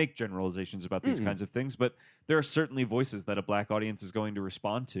to make generalizations about these kinds of things, but there are certainly voices that a black audience is going to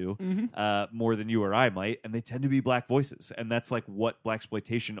respond to more than you or I might, and they tend to be black voices, and that's like what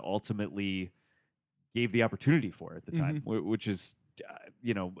blaxploitation ultimately gave the opportunity for at the time, which is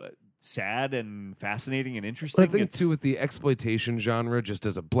sad and fascinating and interesting. But I think too with the exploitation genre, just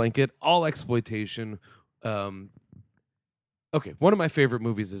as a blanket, all exploitation. Okay, one of my favorite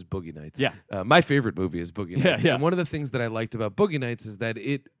movies is Boogie Nights. Yeah. My favorite movie is Boogie Nights. Yeah. And one of the things that I liked about Boogie Nights is that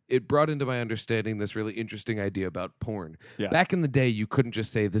it brought into my understanding this really interesting idea about porn. Yeah. Back in the day, you couldn't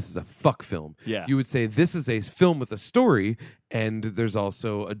just say this is a fuck film. Yeah. You would say this is a film with a story, and there's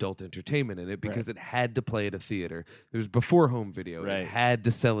also adult entertainment in it, because it had to play at a theater. It was before home video. Right. It had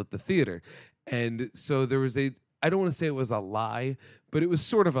to sell at the theater. And so there was I don't want to say it was a lie, but it was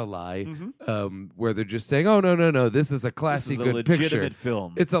sort of a lie, Mm-hmm. where they're just saying, "Oh no, this is a This classy, is a good legitimate picture."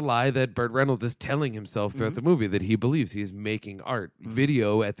 film. It's a lie that Burt Reynolds is telling himself throughout the movie that he believes he's making art.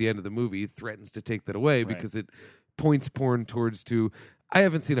 Video at the end of the movie threatens to take that away because it points porn towards to. I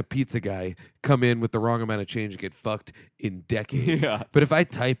haven't seen a pizza guy come in with the wrong amount of change and get fucked in decades. Yeah. But if I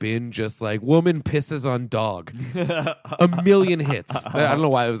type in just like woman pisses on dog, a million hits. I don't know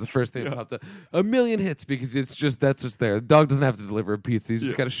why it was the first thing that popped up. A million hits because it's just that's what's there. The dog doesn't have to deliver a pizza. He's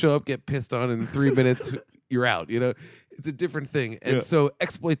just got to show up, get pissed on, and in 3 minutes you're out. You know, it's a different thing. And so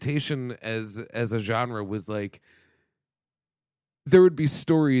exploitation as a genre was like. There would be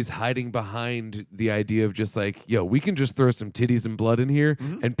stories hiding behind the idea of just like, yo, we can just throw some titties and blood in here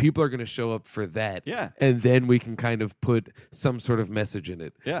and people are going to show up for that. Yeah. And then we can kind of put some sort of message in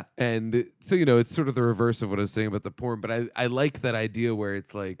it. Yeah. And so, you know, it's sort of the reverse of what I was saying about the porn, but I like that idea where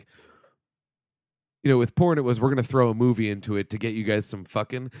it's like, you know, with porn, it was we're going to throw a movie into it to get you guys some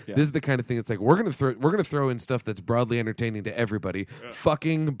fucking. Yeah. This is the kind of thing. It's like we're going to throw in stuff that's broadly entertaining to everybody.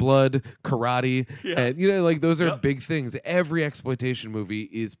 Fucking, blood, karate, and you know, like those are big things. Every exploitation movie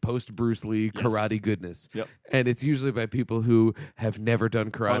is post Bruce Lee karate goodness, and it's usually by people who have never done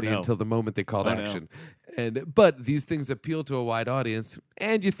karate until the moment they called action. But these things appeal to a wide audience,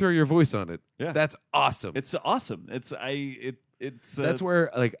 and you throw your voice on it. Yeah. That's awesome. It's awesome. That's where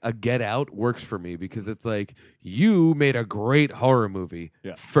like a Get Out works for me because it's like you made a great horror movie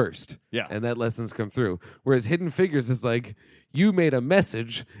first, and that lessons come through. Whereas Hidden Figures is like you made a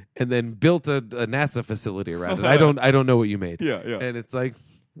message and then built a NASA facility around it. I don't know what you made, and it's like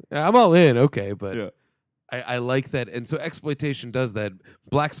I'm all in, okay, but I like that, and so exploitation does that.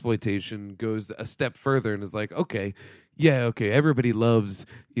 Blaxploitation goes a step further and is like, okay, everybody loves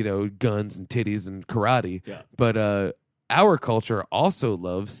guns and titties and karate, but our culture also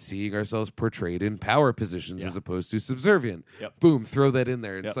loves seeing ourselves portrayed in power positions as opposed to subservient. Boom, throw that in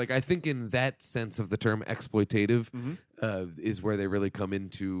there. It's like I think in that sense of the term exploitative is where they really come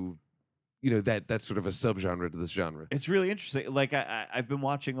into that's sort of a subgenre to this genre. It's really interesting. Like I've been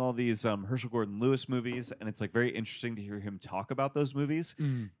watching all these Herschel Gordon Lewis movies, and it's like very interesting to hear him talk about those movies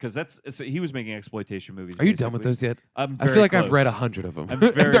because he was making exploitation movies. Are you done with those yet? I feel like I've read 100 of them.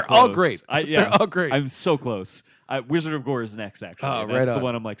 They're all great. They're all great. I'm so close. Wizard of Gore is next, actually. Oh, That's right the on.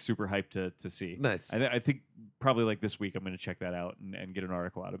 one I'm like super hyped to see. Nice. I think probably like this week I'm going to check that out and get an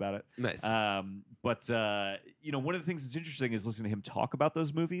article out about it. Nice. But one of the things that's interesting is listening to him talk about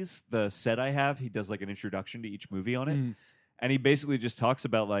those movies. The set I have, he does like an introduction to each movie on it, and he basically just talks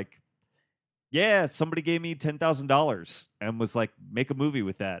about like, yeah, somebody gave me $10,000 and was like, make a movie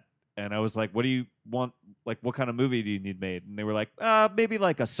with that. And I was like, what do you want? Like, what kind of movie do you need made? And they were like, maybe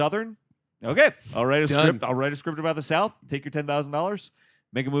like a Southern. Okay, I'll write a script. I'll write a script about the South. Take your $10,000,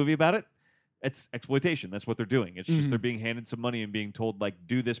 make a movie about it. It's exploitation. That's what they're doing. It's just they're being handed some money and being told like,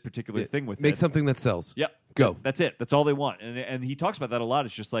 do this particular thing with it. Make something that sells. Yep, go. That's it. That's all they want. And he talks about that a lot.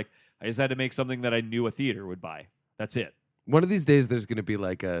 It's just like I just had to make something that I knew a theater would buy. That's it. One of these days, there's going to be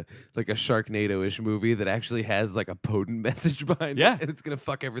like a Sharknado-ish movie that actually has like a potent message behind it, and it's going to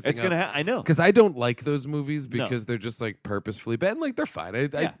fuck everything. It's going to. I know because I don't like those movies because they're just like purposefully bad. And, like they're fine.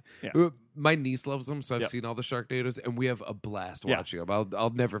 My niece loves them, so I've seen all the Sharknadoes, and we have a blast watching them. I'll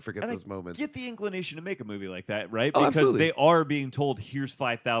never forget those moments. Get the inclination to make a movie like that, right? Oh, because absolutely. they are being told, "Here's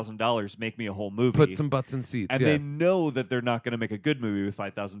 $5,000, make me a whole movie." Put some butts in seats, and they know that they're not going to make a good movie with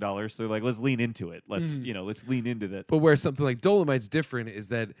 $5,000. So they're like, "Let's lean into it. Let's lean into that." But where something like Dolomite's different is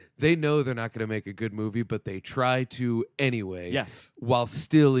that they know they're not going to make a good movie, but they try to anyway. Yes, while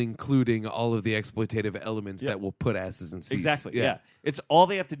still including all of the exploitative elements that will put asses in seats. Exactly. Yeah. It's all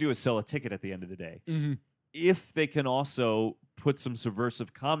they have to do is sell a ticket at the end of the day. If they can also put some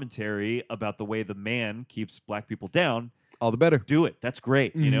subversive commentary about the way the man keeps black people down, all the better. Do it. That's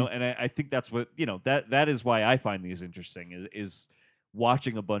great. And I think that's what that is why I find these interesting is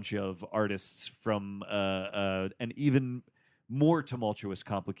watching a bunch of artists from an even more tumultuous,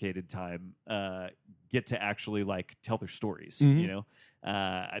 complicated time get to actually like tell their stories.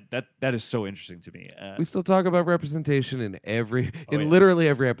 That is so interesting to me. We still talk about representation in literally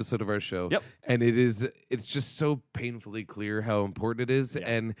every episode of our show. Yep. And it's just so painfully clear how important it is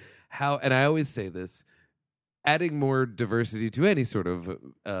and I always say this, adding more diversity to any sort of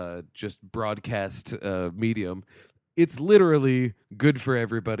just broadcast medium, it's literally good for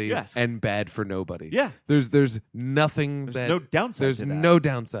everybody and bad for nobody. Yeah. There's nothing there's no downside. There's to that. no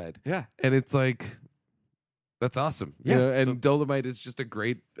downside. Yeah. And it's like that's awesome. Yeah. And Dolomite is just a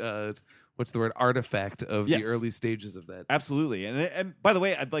great artifact of the early stages of that. Absolutely. And by the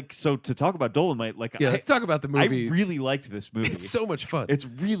way, I'd like to talk about Dolomite. Like let's talk about the movie. I really liked this movie. It's so much fun. It's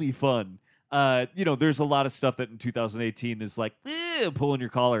really fun. there's a lot of stuff that in 2018 is like pulling your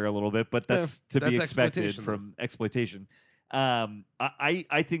collar a little bit, but that's to be expected exploitation, from exploitation.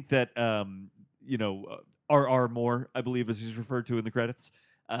 I think that R.R. Moore, I believe, as he's referred to in the credits,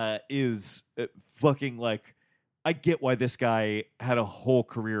 is fucking like. I get why this guy had a whole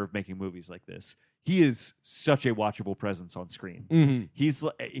career of making movies like this. He is such a watchable presence on screen. Mm-hmm.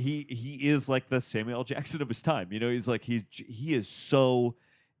 He is like the Samuel L. Jackson of his time. He's like he is so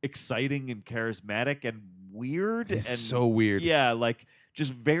exciting and charismatic and weird. He's and so weird. Yeah, like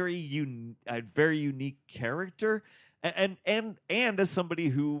just very unique character. And as somebody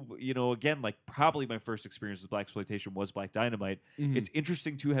who, again, like probably my first experience with blaxploitation was Black Dynamite. Mm-hmm. It's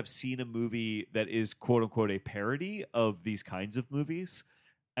interesting to have seen a movie that is quote unquote a parody of these kinds of movies,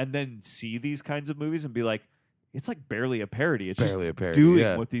 and then see these kinds of movies and be like, it's like barely a parody. It's Barely just a parody, doing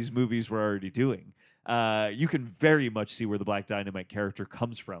yeah. what these movies were already doing. You can very much see where the Black Dynamite character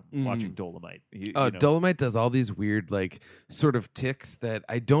comes from watching Dolomite. Dolomite does all these weird, like, sort of tics that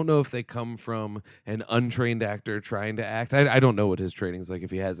I don't know if they come from an untrained actor trying to act. I don't know what his training's like,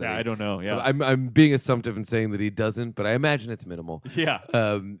 if he has any. I don't know. Yeah. I'm being assumptive and saying that he doesn't, but I imagine it's minimal. Yeah.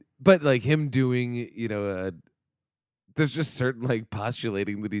 But like him doing, there's just certain like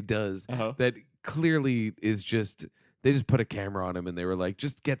postulating that he does that clearly is just. They just put a camera on him and they were like,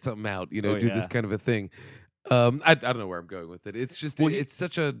 just get something out, do this kind of a thing. I don't know where I'm going with it. It's just, it's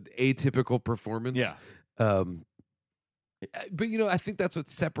such an atypical performance. Yeah. But, I think that's what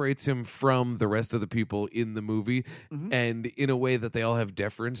separates him from the rest of the people in the movie. Mm-hmm. And in a way that they all have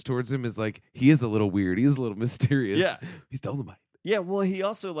deference towards him is like, he is a little weird. He is a little mysterious. Yeah. He's Dolomite. Yeah, well, he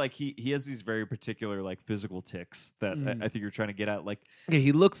also like he has these very particular like physical tics that I think you're trying to get at. Like, yeah,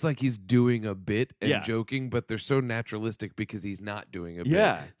 he looks like he's doing a bit and Yeah. joking, but they're so naturalistic because he's not doing a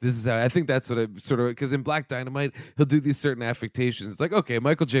Yeah. bit. This is how I think that's what I sort of because in Black Dynamite he'll do these certain affectations. It's like, okay,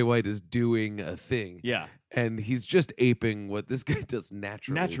 Michael J. White is doing a thing, yeah, and he's just aping what this guy does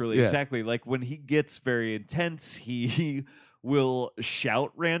naturally. Yeah. exactly. Like when he gets very intense, he will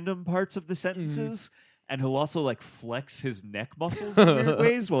shout random parts of the sentences. And he'll also like flex his neck muscles in weird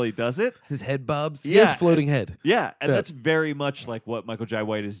ways while he does it. His head bobs. He Yeah, has floating head. Yeah, and that's very much like what Michael J.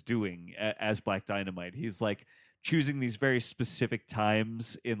 White is doing as Black Dynamite. He's like choosing these very specific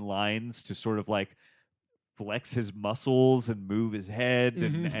times in lines to sort of like flex his muscles and move his head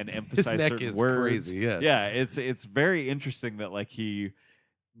and emphasize His neck certain is words. crazy. Yeah, Yeah, it's very interesting that like he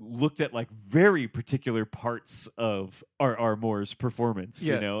looked at like very particular parts of R.R. Moore's performance,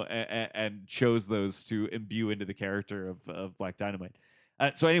 and chose those to imbue into the character of Black Dynamite.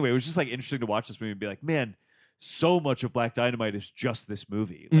 So anyway, it was just like interesting to watch this movie and be like, man, so much of Black Dynamite is just this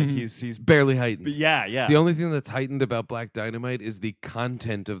movie. Like he's barely heightened. But yeah. The only thing that's heightened about Black Dynamite is the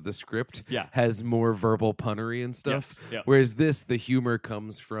content of the script. Yeah. Has more verbal punnery and stuff. Yes, yeah. Whereas this, the humor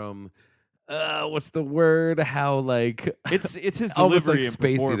comes from. What's the word? How like it's his almost delivery like and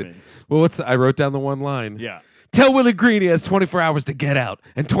spacey. performance. Well, I wrote down the one line. Yeah. Tell Willie Green he has 24 hours to get out,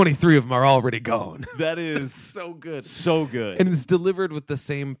 and 23 of them are already gone. That is So good. so good. And it's delivered with the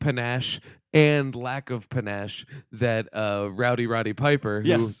same panache and lack of panache that Rowdy Roddy Piper,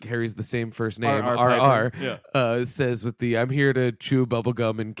 Yes. who carries the same first name, R.R. RR, says with the, I'm here to chew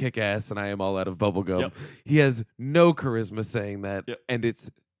bubblegum and kick ass, and I am all out of bubblegum. Yep. He has no charisma saying that, Yep. and it's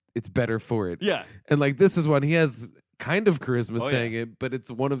better for it. Yeah. And like this is one, he has kind of charisma Oh, saying it, but it's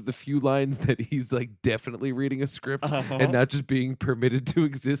one of the few lines that he's like definitely reading a script and not just being permitted to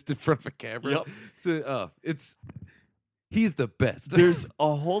exist in front of a camera. Yep. So he's the best. There's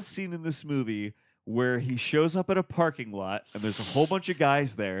a whole scene in this movie where he shows up at a parking lot and there's a whole bunch of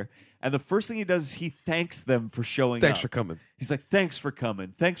guys there. And the first thing he does is he thanks them for showing Thanks up. for coming. He's like, thanks for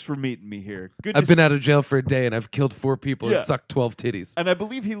coming. Thanks for meeting me here. Good I've to been see-" out of jail for a day and I've killed 4 people Yeah. and sucked 12 titties. And I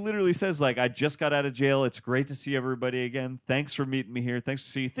believe he literally says, like, I just got out of jail. It's great to see everybody again. Thanks for meeting me here. Thanks.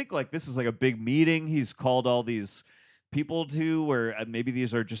 So you think like this is like a big meeting. He's called all these people to, or maybe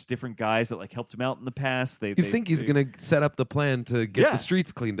these are just different guys that like helped him out in the past. You think he's going to set up the plan to get Yeah. the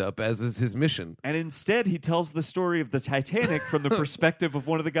streets cleaned up, as is his mission. And instead, he tells the story of the Titanic from the perspective of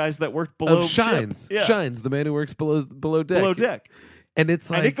one of the guys that worked below Of Shines. ship. Yeah. Shines, the man who works below deck. Below deck. And it's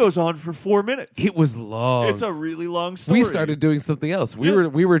like, And it goes on for 4 minutes. it was long. It's a really long story. We started doing something else.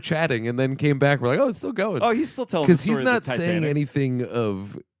 We were chatting and then came back. We're like, oh, it's still going. Oh, he's still telling the Because story he's not of the saying Titanic. anything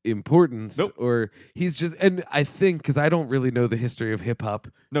of importance, Nope. or he's just. And I think because I don't really know the history of hip hop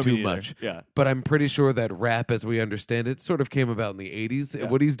No, too me neither. much, Yeah. but I'm pretty sure that rap, as we understand it, sort of came about in the '80s. Yeah.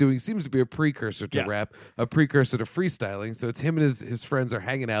 And what he's doing seems to be a precursor to Yeah. rap, a precursor to freestyling. So it's him and his friends are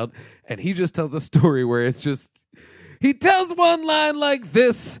hanging out, and he just tells a story where it's just. He tells one line like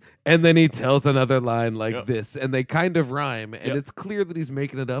this, and then he tells another line like Yep. this, and they kind of rhyme, and Yep. it's clear that he's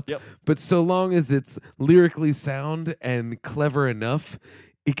making it up. Yep. But so long as it's lyrically sound and clever enough,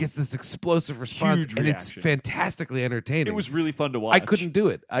 it gets this explosive response, Huge and it's reaction. fantastically entertaining. It was really fun to watch. I couldn't do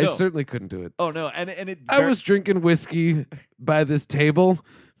it. I No. certainly couldn't do it. Oh no, and it. I was drinking whiskey by this table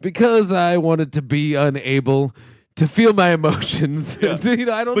because I wanted to be unable to feel my emotions. Yeah.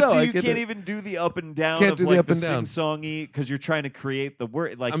 I don't But know. see, I you get can't it. even do the up and down Can't of do the like up and down. sing-songy because you're trying to create the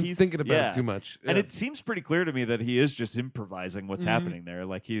word. Like I'm he's thinking about yeah. it too much. And Yeah. it seems pretty clear to me that he is just improvising what's happening there.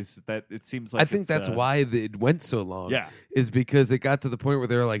 Like it seems like I think it's, that's why it went so long. Yeah. Is because it got to the point where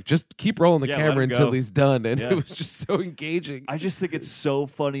they were like, just keep rolling the Yeah, let camera him until go. he's done. And Yeah. it was just so engaging. I just think it's so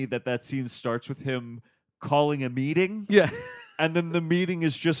funny that scene starts with him calling a meeting, yeah. and then the meeting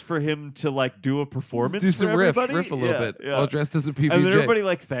is just for him to like do a performance, Do some for everybody. riff a little bit. Yeah. All dressed as a PBJ. And then everybody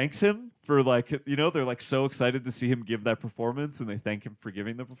like thanks him for like they're like so excited to see him give that performance, and they thank him for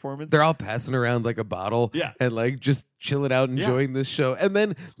giving the performance. They're all passing around like a bottle Yeah. and like just chilling out, Yeah. enjoying this show. And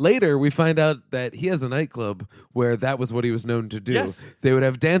then later we find out that he has a nightclub where that was what he was known to do. Yes. They would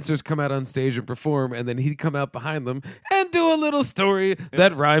have dancers come out on stage and perform, and then he'd come out behind them and do a little story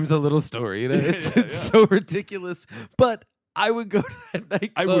that rhymes a little story. It's Yeah, so ridiculous. But I would go to that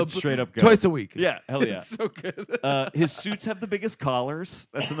nightclub I would straight up go. twice a week. Yeah, hell yeah. It's so good. His suits have the biggest collars.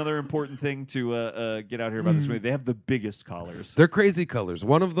 That's another important thing to get out here about this movie. They have the biggest collars. They're crazy colors.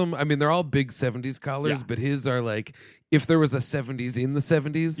 One of them, I mean, they're all big 70s collars, Yeah. but his are like, if there was a 70s in the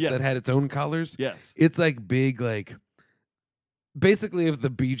 70s Yes. that had its own collars, Yes. it's like big, like, basically if the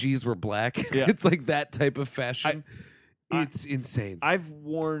Bee Gees were black, Yeah. it's like that type of fashion. It's insane. I've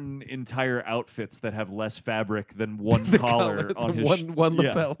worn entire outfits that have less fabric than one The collar on the his one Yeah,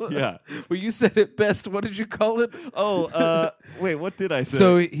 lapel. Yeah. Well, you said it best. What did you call it? Oh, wait, what did I say?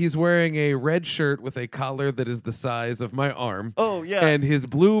 So he's wearing a red shirt with a collar that is the size of my arm. oh yeah. And his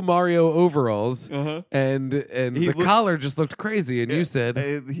blue Mario overalls, Uh-huh. and He the looked- collar just looked crazy. And you said,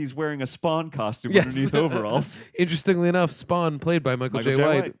 he's wearing a Spawn costume Yes. underneath overalls. Interestingly enough, Spawn, played by Michael J.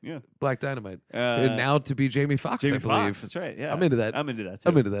 White, Yeah. Black Dynamite, and now to be Jamie Foxx, Jamie I believe. Foxx, that's right. Yeah. I'm into that. I'm into that too.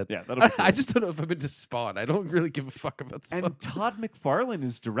 I'm into that. Yeah, that'll be cool. I just don't know if I'm into Spawn. I don't really give a fuck about Spawn. And Todd McFarlane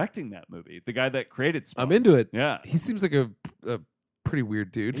is directing that movie. The guy that created Spawn. I'm into it. Yeah. He seems like a pretty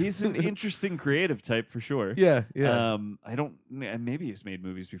weird dude. He's an interesting creative type for sure. yeah, yeah. I don't. Maybe he's made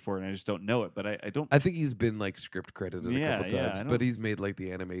movies before, and I just don't know it. But I don't. I think he's been like script credited Yeah, a couple yeah, times, I but don't- he's made like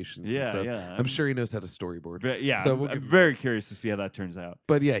the animations and Yeah, stuff. yeah. I'm sure he knows how to storyboard. But yeah, So I'm, we'll I'm give- very curious to see how that turns out.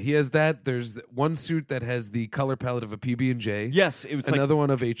 But yeah, he has that. There's one suit that has the color palette of a PB&J. Yes, it was like Another one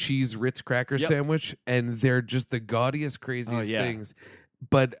of a cheese Ritz cracker Yep. sandwich, and they're just the gaudiest, craziest yeah. things.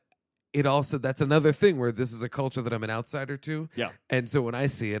 But it also, that's another thing where this is a culture that I'm an outsider to. Yeah. And so when I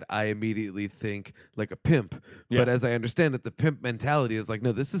see it, I immediately think like a pimp. Yeah. But as I understand it, the pimp mentality is like,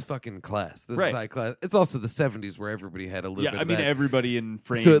 no, this is fucking class. This Right. is high class. It's also the 70s where everybody had a little yeah. bit I of mean, that. everybody in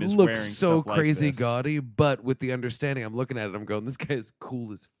frame So it is looks wearing so stuff like crazy this. gaudy, but with the understanding, I'm looking at it, I'm going, this guy is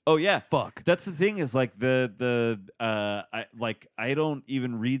cool as Oh yeah, fuck. that's the thing is like I don't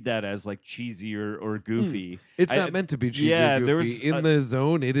even read that as like cheesy or goofy. It's I- not meant to be cheesy yeah, or goofy. there was In a- the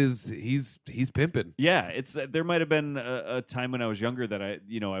zone, it is, he's pimping. Yeah, it's there might have been a time when I was younger that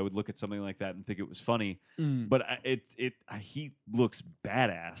I would look at something like that and think it was funny, but he looks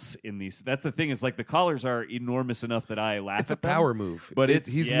badass in these. That's the thing is like the collars are enormous enough that I laugh. It's a at them. power move, but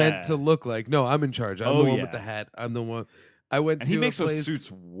he's yeah. meant to look like, no, I'm in charge. I'm Oh, the one yeah. with the hat. I'm the one. I went And to he makes a those place,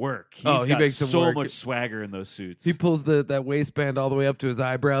 suits work. He's Oh, he got makes them so work. much swagger in those suits. He pulls that waistband all the way up to his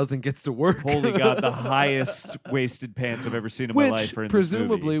eyebrows and gets to work. Holy God, the highest waisted pants I've ever seen in Which my life are in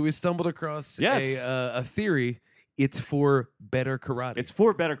presumably this movie. we stumbled across Yes. a theory. It's for better karate. It's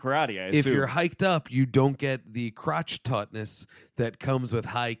for better karate, I assume. if you're hiked up, you don't get the crotch tautness that comes with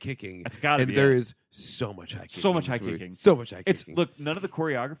high kicking. That's gotta and be there it. is so much high kicking. So much in this high movie. kicking. So much high It's kicking. look, none of the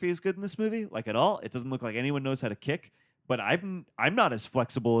choreography is good in this movie, like at all. It doesn't look like anyone knows how to kick. But I'm not as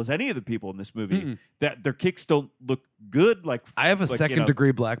flexible as any of the people in this movie. That their kicks don't look good. Like I have a like, second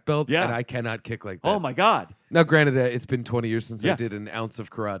degree black belt, Yeah. and I cannot kick like that. Oh my God! Now, granted, it's been 20 years since I Yeah. did an ounce of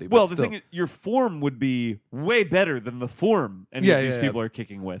karate. But Well, the still, thing is, your form would be way better than the form any Yeah, of these yeah, people are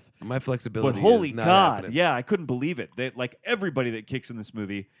kicking with. my flexibility. But holy is not God, happening. yeah, I couldn't believe it. They, like everybody that kicks in this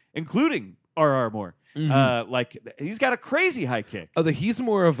movie, including R.R. Moore, like he's got a crazy high kick. Although he's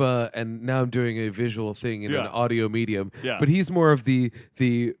more of a, and now I'm doing a visual thing in Yeah. an audio medium, Yeah. but he's more of the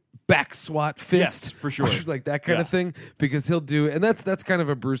back swat fist, Yes, for sure. like that kind of Yeah. thing, because he'll do, and that's kind of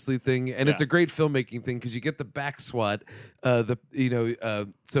a Bruce Lee thing, and it's Yeah. a great filmmaking thing because you get the back swat,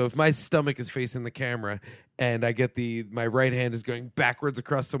 so if my stomach is facing the camera and I get my right hand is going backwards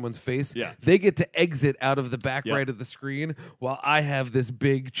across someone's face. Yeah. They get to exit out of the back Yep. right of the screen while I have this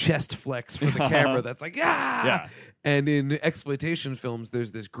big chest flex for the camera that's like, yeah. Yeah. And in exploitation films,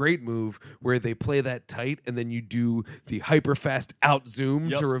 there's this great move where they play that tight and then you do the hyper fast out zoom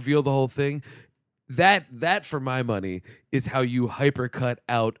Yep. to reveal the whole thing. That for my money is how you hypercut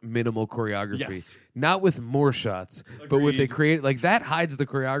out minimal choreography. Yes. Not with more shots, but with a Agreed. create like that hides the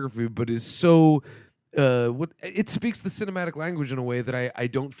choreography, but is so what it speaks the cinematic language in a way that I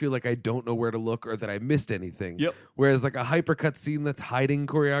don't feel like I don't know where to look or that I missed anything. Yep. Whereas like a hypercut scene that's hiding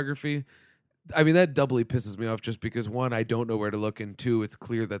choreography, I mean that doubly pisses me off just because one, I don't know where to look, and two, it's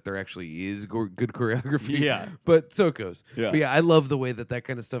clear that there actually is good choreography. Yeah. But so it goes. Yeah. But yeah, I love the way that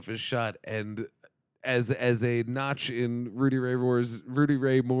kind of stuff is shot, and as a notch in Rudy Ray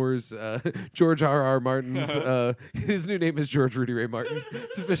Moore's George R.R. Martin's his new name is George Rudy Ray Martin.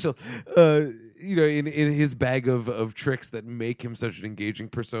 It's official. In his bag of tricks that make him such an engaging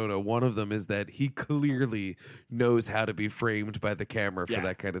persona, one of them is that he clearly knows how to be framed by the camera for Yeah.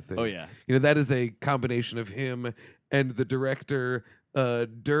 that kind of thing. Oh, yeah. That is a combination of him and the director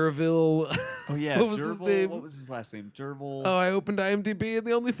D'Urville. Oh yeah, What was his name? What was his last name? Derville. Oh, I opened IMDb and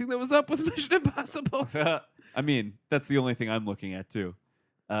the only thing that was up was Mission Impossible. I mean, that's the only thing I'm looking at too.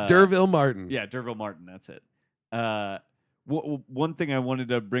 D'Urville Martin. Yeah, Derville Martin. That's it. One thing I wanted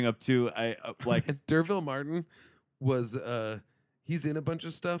to bring up too, I like. And D'Urville Martin was he's in a bunch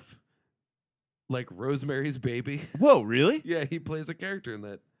of stuff like Rosemary's Baby. Whoa, really? Yeah, he plays a character in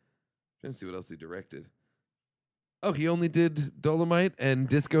that. Trying to see what else he directed. Oh, he only did Dolomite and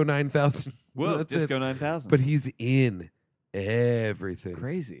Disco 9000. Whoa, That's Disco it. 9000. But he's in everything.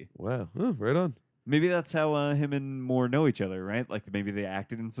 crazy. Wow. Oh, right on. Maybe that's how him and Moore know each other, right? Like maybe they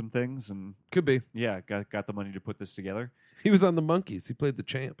acted in some things, and Could be. yeah, got the money to put this together. He was on the Monkees. He played the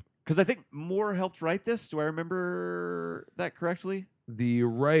champ. Because I think Moore helped write this. Do I remember that correctly? The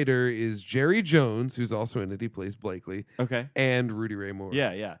writer is Jerry Jones, who's also in it. He plays Blakely, Okay. and Rudy Ray Moore.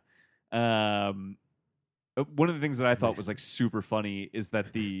 Yeah, yeah. One of the things that I thought was like super funny is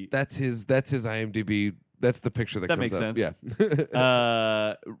that the That's his IMDb. That's the picture that That comes makes up. sense.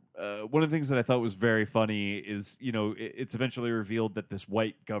 Yeah. one of the things that I thought was very funny is, it's eventually revealed that this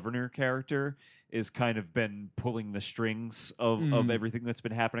white governor character is kind of been pulling the strings of everything that's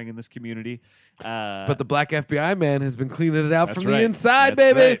been happening in this community. But the black FBI man has been cleaning it out that's from the right. inside,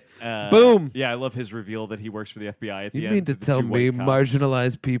 That's baby. right. Boom. Yeah, I love his reveal that he works for the FBI at the You end. mean to the tell two me white cops.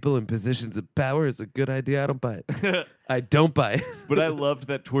 marginalized people in positions of power is a good idea? I don't buy it. I don't buy it. But I loved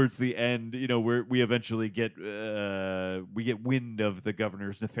that towards the end, where we eventually get wind of the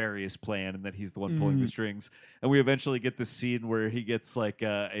governor's nefarious plan and that he's the one pulling the strings, and we eventually get this scene where he gets like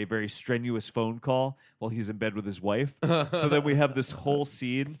a very strenuous phone call while he's in bed with his wife. So then we have this whole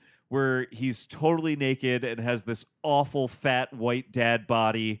scene where he's totally naked and has this awful fat white dad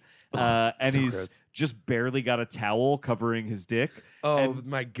body, and so he's gross. just barely got a towel covering his dick. Oh And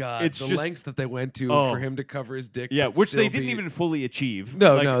my god! it's the just- lengths that they went to Oh. for him to cover his dick. Yeah, but which they still didn't be- even fully achieve.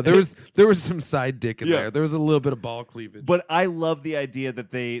 No, Like- no. There was some side dick in Yeah. there. There was a little bit of ball cleavage. But I love the idea that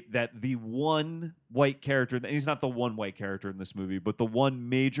the one white character, and he's not the one white character in this movie, but the one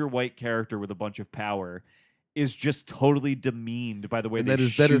major white character with a bunch of power is just totally demeaned by the way and they that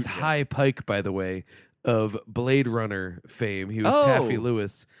is shoot him. High Pike, by the way, of Blade Runner fame. He was Oh. Taffy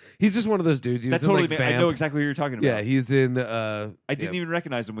Lewis. He's just one of those dudes. He That was totally in like I Vamp. know exactly who you're talking about. Yeah, he's in. I didn't even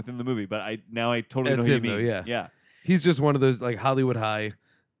recognize him within the movie, but I totally That's know who him, you though, mean. yeah. yeah. He's just one of those like Hollywood High.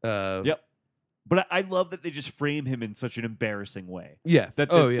 Yep. But I love that they just frame him in such an embarrassing way. Yeah. That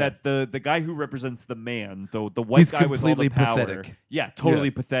the guy who represents the man, the white He's guy with all the completely power, pathetic. yeah, totally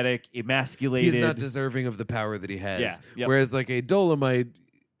Yeah. pathetic, emasculated. He's not deserving of the power that he has. Yeah, yep. Whereas like a Dolomite,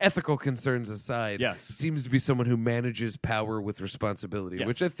 ethical concerns aside, Yes. seems to be someone who manages power with responsibility, Yes.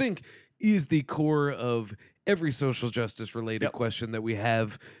 which I think is the core of every social justice related Yep. question that we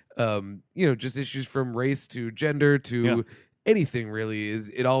have. Just issues from race to gender to Yeah. anything really is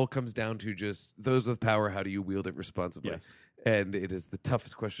it all comes down to just those with power, how do you wield it responsibly? Yes. And it is the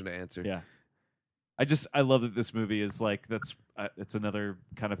toughest question to answer. Yeah. I love that this movie is like it's another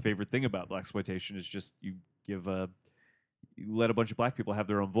kind of favorite thing about blaxploitation is just you let a bunch of black people have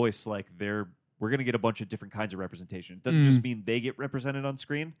their own voice, like we're going to get a bunch of different kinds of representation. It doesn't just mean they get represented on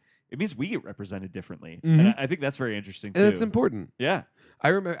screen. It means we get represented differently. And I think that's very interesting too. And it's important. Yeah. I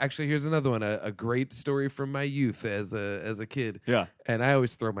remember actually. Here's another one. A great story from my youth as a kid. Yeah. And I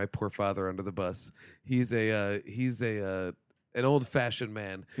always throw my poor father under the bus. He's an old fashioned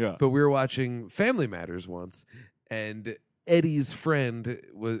man. Yeah. But we were watching Family Matters once, and Eddie's friend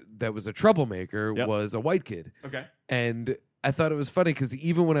that was a troublemaker Yep. was a white kid, Okay. and I thought it was funny because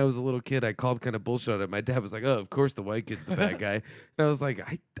even when I was a little kid, I called kind of bullshit on it. My dad was like, "Oh, of course the white kid's the bad guy," and I was like,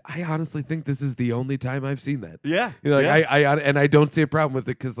 "I honestly think this is the only time I've seen that." Yeah. You know, like yeah. and I don't see a problem with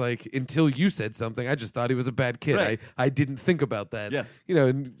it because like until you said something, I just thought he was a bad kid. Right. I didn't think about that. Yes. You know,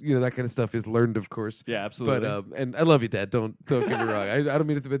 and you know that kind of stuff is learned, of course. Yeah, absolutely. But and I love you, Dad. Don't get me wrong. I don't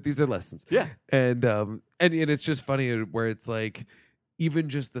mean it, but these are lessons. Yeah. And it's just funny where it's like even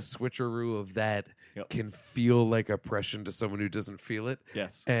just the switcheroo of that can feel like oppression to someone who doesn't feel it.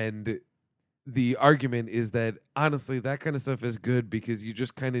 Yes. And the argument is that honestly, that kind of stuff is good because you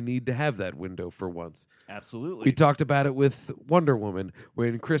just kind of need to have that window for once. Absolutely. We talked about it with Wonder Woman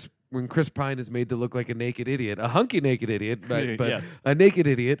when Chris Pine is made to look like a naked idiot, a hunky naked idiot, but Yes. a naked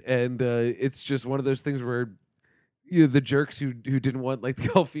idiot, and it's just one of those things where the jerks who didn't want like the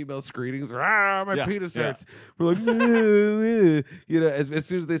all female screenings, my penis hurts. We're like, as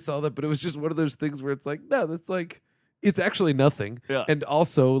soon as they saw that, but it was just one of those things where it's like, no, that's like. It's actually nothing. Yeah. And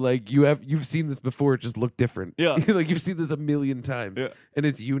also, like, you've seen this before, it just looked different. Yeah. Like, you've seen this a million times. Yeah. And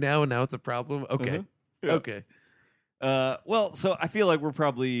it's you now, and now it's a problem? Okay. Uh-huh. Yeah. Okay. Well, so I feel like we're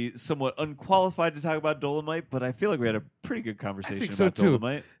probably somewhat unqualified to talk about Dolomite, but I feel like we had a pretty good conversation think so, about too.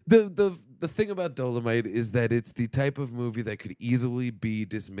 Dolomite. The thing about Dolomite is that it's the type of movie that could easily be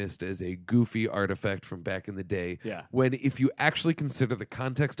dismissed as a goofy artifact from back in the day. Yeah. When if you actually consider the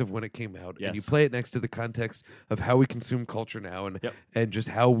context of when it came out and you Yes. play it next to the context of how we consume culture now and just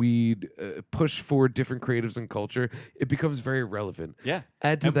how we push forward different creatives and culture, it becomes very relevant. Yeah.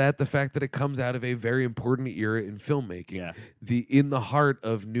 Add to that the fact that it comes out of a very important era in filmmaking. Yeah. In the heart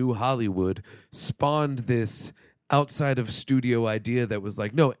of New Hollywood spawned this outside of studio idea that was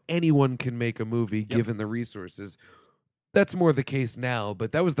like, no, anyone can make a movie given the resources. That's more the case now,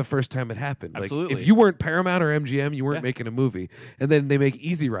 but that was the first time it happened. Absolutely. Like, if you weren't Paramount or MGM, you weren't Yeah. making a movie. And then they make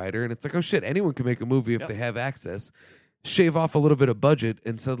Easy Rider, and it's like, oh shit, anyone can make a movie if they have access. Shave off a little bit of budget,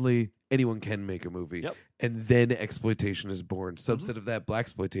 and suddenly anyone can make a movie. Yep. And then exploitation is born. Subset of that,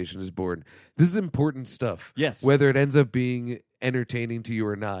 blaxploitation is born. This is important stuff. Yes. Whether it ends up being entertaining to you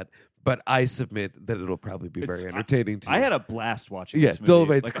or not. But I submit that it'll probably be very entertaining to you. I had a blast watching Yeah, this movie.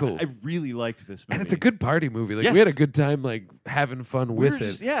 Dolomite's Like, cool. I really liked this movie. And it's a good party movie. Like Yes. we had a good time, like having fun We with were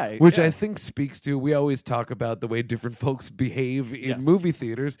it. just- which yeah. I think speaks to. We always talk about the way different folks behave in Yes. movie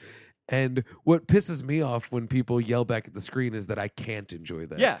theaters, and what pisses me off when people yell back at the screen is that I can't enjoy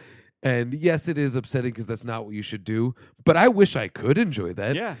that. Yeah. And yes, it is upsetting because that's not what you should do. But I wish I could enjoy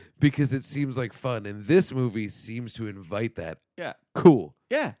that. Yeah. Because it seems like fun, and this movie seems to invite that. Yeah. Cool.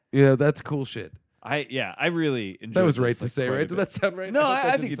 Yeah. You know, that's cool shit. I really enjoyed That was this, right to like, say, quite a right? Did bit. that sound right? No, hope that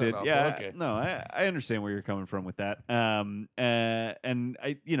I didn't think you sound did. awful. Yeah. Okay. No, I understand where you're coming from with that. And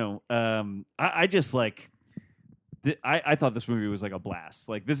I just like. I thought this movie was like a blast.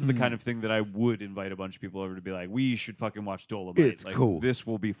 Like this is the kind of thing that I would invite a bunch of people over to be like, we should fucking watch Dolomite. It's like, cool. This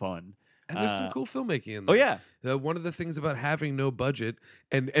will be fun. And there's some cool filmmaking in Oh there. yeah. One of the things about having no budget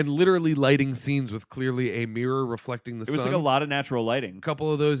and literally lighting scenes with clearly a mirror reflecting the It was sun. like a lot of natural lighting. A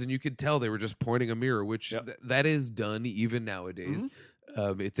couple of those, and you could tell they were just pointing a mirror, which Yep. that is done even nowadays.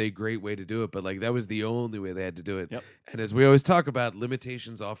 It's a great way to do it, but like that was the only way they had to do it. Yep. And as we always talk about,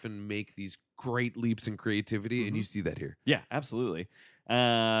 limitations often make these great leaps in creativity, and you see that here. Yeah, absolutely.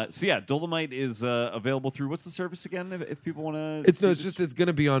 So yeah, Dolomite is available through what's the service again? If people want to, It's it's going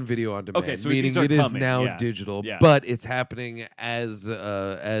to be on video on demand. Okay, so meaning these are it is coming, now yeah. digital, Yeah. but it's happening as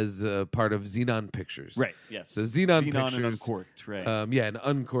part of Xenon Pictures. right. Yes. So Xenon and Pictures, Uncorked. Right. and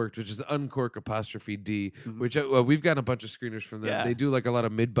Uncorked, which is Uncork apostrophe D, which we've gotten a bunch of screeners from them. Yeah. They do like a lot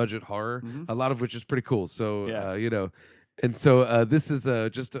of mid-budget horror, a lot of which is pretty cool. So Yeah. and so this is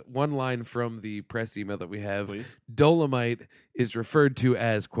just one line from the press email that we have. Please. Dolomite is referred to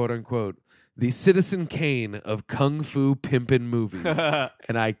as quote unquote the Citizen Kane of kung fu pimpin' movies,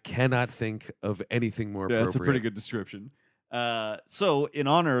 and I cannot think of anything more appropriate. That's a pretty good description. So, in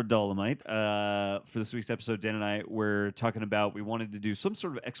honor of Dolomite, for this week's episode, Dan and I were talking about we wanted to do some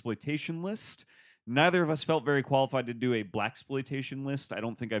sort of exploitation list. Neither of us felt very qualified to do a blaxploitation list. I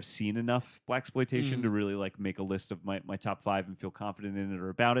don't think I've seen enough blaxploitation to really like make a list of my top 5 and feel confident in it or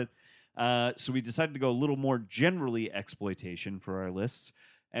about it. So we decided to go a little more generally exploitation for our lists.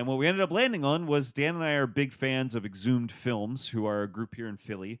 And what we ended up landing on was Dan and I are big fans of Exhumed Films, who are a group here in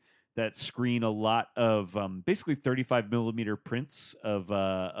Philly that screen a lot of basically 35 millimeter prints of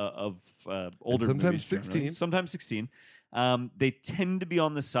older sometimes movies, 16. generally. Sometimes 16. They tend to be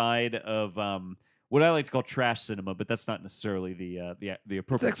on the side of what I like to call trash cinema, but that's not necessarily the appropriate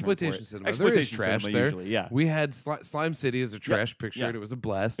It's term exploitation for it. cinema. Exploitation there is trash cinema there. usually, yeah. We had Slime City as a trash picture, yeah. and it was a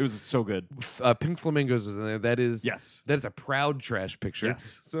blast. It was so good. Pink Flamingos was in there. That is Yes. That is a proud trash picture.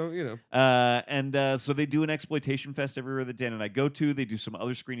 Yes. So So they do an exploitation fest everywhere that Dan and I go to. They do some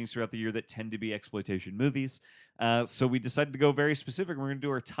other screenings throughout the year that tend to be exploitation movies. So we decided to go very specific. We're going to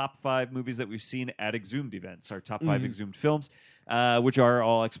do our top 5 movies that we've seen at Exhumed events, our top 5 Exhumed films, which are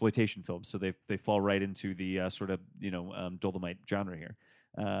all exploitation films. So they fall right into the sort of Dolomite genre here.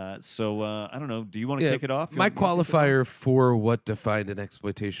 I don't know. Do you want to kick it off? My qualifier for what defined an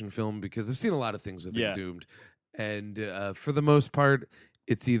exploitation film, because I've seen a lot of things with Exhumed, and for the most part,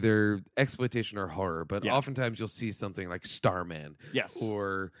 it's either exploitation or horror. But oftentimes you'll see something like Starman,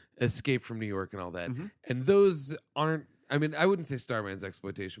 or Escape from New York, and all that. And those aren't. I mean, I wouldn't say Starman's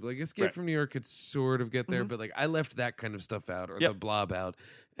exploitation, but like Escape from New York could sort of get there. But like I left that kind of stuff out, or the Blob out,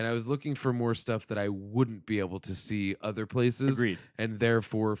 and I was looking for more stuff that I wouldn't be able to see other places. Agreed. And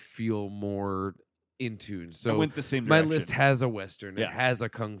therefore feel more in tune. So I went the same my direction. list has a Western, it Yeah. has a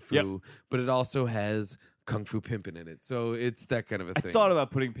Kung Fu, but it also has Kung Fu Pimpin' in it. So it's that kind of a thing. I thought about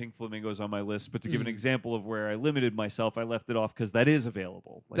putting Pink Flamingos on my list, but to give an example of where I limited myself, I left it off because that is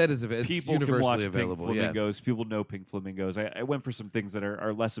available. Like, that is it's people can universally watch available. Pink Flamingos. People know Pink Flamingos. I went for some things that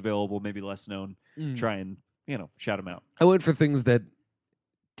are less available, maybe less known. Try and shout them out. I went for things that,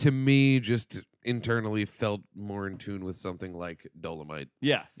 to me, just internally felt more in tune with something like Dolomite.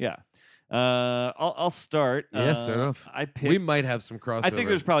 Yeah. I'll start. Start off. I picked. We might have some crossover. I think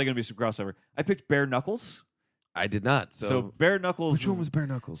there's probably going to be some crossover. I picked Bare Knuckles. I did not. So Bare Knuckles. Which one was Bare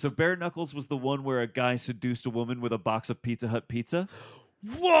Knuckles? So Bare Knuckles was the one where a guy seduced a woman with a box of Pizza Hut pizza.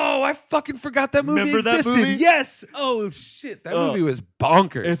 Whoa! I fucking forgot that movie Remember that existed. movie? Yes. Oh shit! That movie was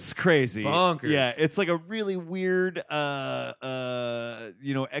bonkers. It's crazy. Bonkers. Yeah, it's like a really weird,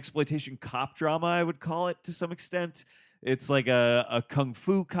 exploitation cop drama, I would call it to some extent. It's like a kung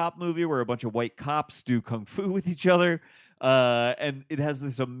fu cop movie where a bunch of white cops do kung fu with each other. And it has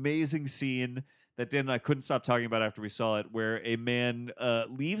this amazing scene that Dan and I couldn't stop talking about after we saw it, where a man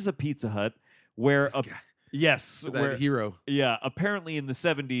leaves a Pizza Hut where This guy. Yes, that hero. Yeah, apparently in the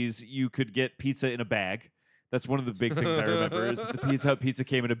 70s you could get pizza in a bag. That's one of the big things I remember is that the Pizza Hut pizza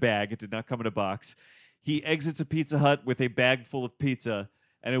came in a bag. It did not come in a box. He exits a Pizza Hut with a bag full of pizza,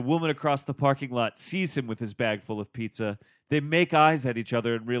 and a woman across the parking lot sees him with his bag full of pizza. They make eyes at each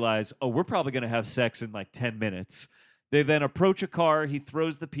other and realize, oh, we're probably going to have sex in like 10 minutes. They then approach a car. He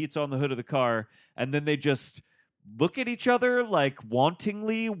throws the pizza on the hood of the car, and then they just look at each other like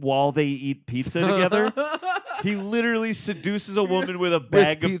wantingly while they eat pizza together. He literally seduces a woman with a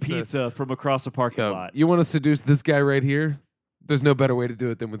bag of pizza from across a parking lot. You want to seduce this guy right here? There's no better way to do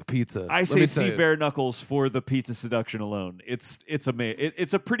it than with pizza. I say see Bare Knuckles for the pizza seduction alone. It's amazing.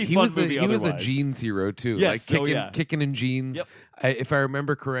 It's a pretty fun movie. He was a jeans hero too. Yes, like kicking in jeans. Yep. If I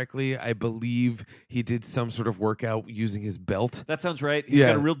remember correctly, I believe he did some sort of workout using his belt. That sounds right. He's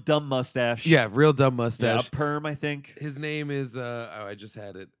got a real dumb mustache. Yeah, real dumb mustache. Yeah, a perm, I think. His name is I just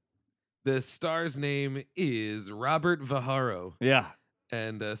had it. The star's name is Robert Viharo. Yeah.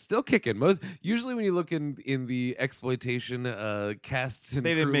 And still kicking. Usually when you look in the exploitation casts and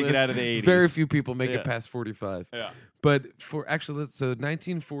they didn't make it out of the 80s. Very few people make it past 45. Yeah. But for actually, so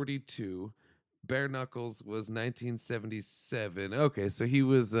 1942, Bare Knuckles was 1977. Okay, so he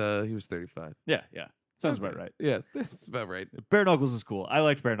was 35. Yeah. Sounds about right. Yeah, that's about right. Bare Knuckles is cool. I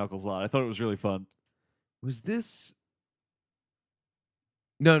liked Bare Knuckles a lot. I thought it was really fun. Was this?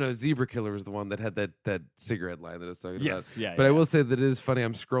 No, Zebra Killer was the one that had that cigarette line that I was talking about. Yes, yeah. But I will say that it is funny.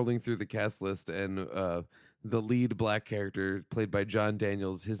 I'm scrolling through the cast list, and the lead black character, played by John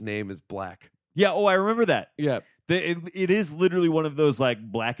Daniels, his name is Black. Yeah, I remember that. Yeah. It is literally one of those like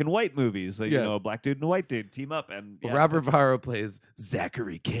black and white movies. Like, a black dude and a white dude team up. And Robert Viharo plays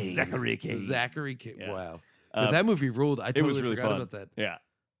Zachary King. Zachary King. Yeah. Wow. But that movie ruled. I totally it was really forgot fun. about that. Yeah.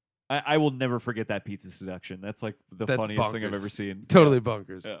 I will never forget that pizza seduction. That's like That's funniest thing I've bonkers. ever seen. Totally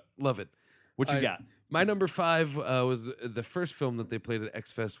bonkers. Yeah. Love it. What you got? My number 5 was the first film that they played at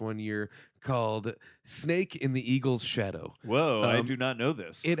X-Fest one year called Snake in the Eagle's Shadow. Whoa, I do not know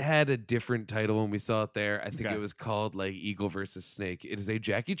this. It had a different title when we saw it there. I think Okay. it was called like Eagle versus Snake. It is a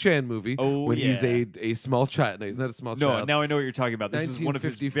Jackie Chan movie when yeah. he's a small child. No, he's not a small No, child. now I know what you're talking about. This is one of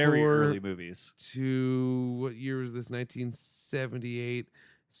his very 1954 early movies. To what year was this? 1978.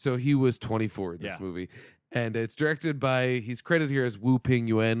 So he was 24 in this Yeah. movie. And it's directed by, he's credited here as Wu Ping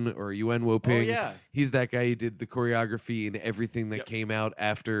Yuen or Yuen Wo Ping. Oh, yeah. He's that guy who did the choreography and everything that Yep. came out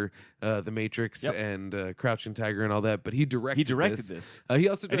after The Matrix Yep. and Crouching Tiger and all that. But he directed this. He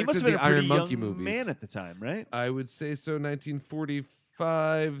also And he directed must have been the a pretty Iron Monkey young movies. man at the time, right? I would say so, 1945.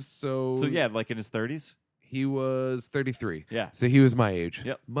 1975. So yeah, like in his 30s. He was 33. Yeah. So he was my age.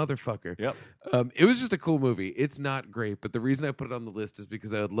 Yep. Motherfucker. Yep. It was just a cool movie. It's not great, but the reason I put it on the list is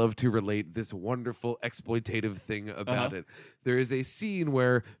because I would love to relate this wonderful exploitative thing about it. There is a scene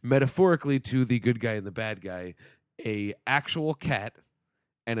where, metaphorically to the good guy and the bad guy, a actual cat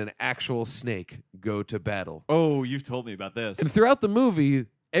and an actual snake go to battle. Oh, you've told me about this. And throughout the movie,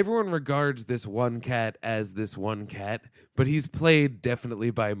 everyone regards this one cat as this one cat, but he's played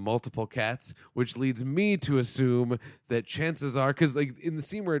definitely by multiple cats, which leads me to assume that chances are, because like in the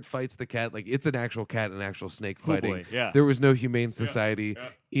scene where it fights the cat, like it's an actual cat and an actual snake fighting. boy, yeah. There was no humane society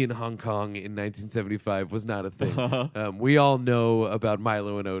in Hong Kong in 1975, was not a thing. We all know about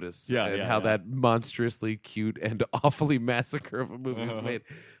Milo and Otis and how that monstrously cute and awfully massacre of a movie was made.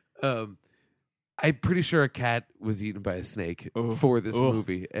 I'm pretty sure a cat was eaten by a snake for this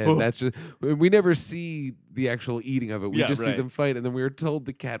movie, and that's just, we never see the actual eating of it. We just see them fight, and then we were told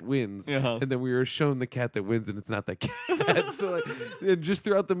the cat wins, and then we were shown the cat that wins, and it's not that cat. So, like, and just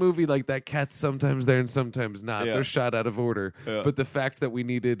throughout the movie, like that cat's sometimes there and sometimes not. They're shot out of order, but the fact that we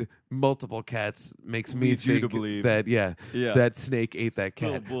needed multiple cats makes me think that that snake ate that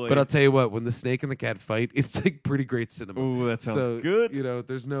cat. But I'll tell you what, when the snake and the cat fight, it's like pretty great cinema. Ooh, that sounds good. You know,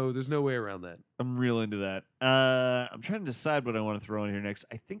 there's no way around that. I'm real into that. I'm trying to decide what I want to throw in here next.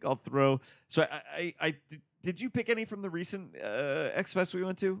 I think I'll throw. So I did you pick any from the recent X Fest we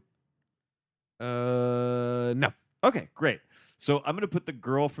went to? No. Okay, great. So I'm going to put The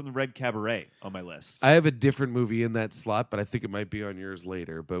Girl from the Red Cabaret on my list. I have a different movie in that slot, but I think it might be on yours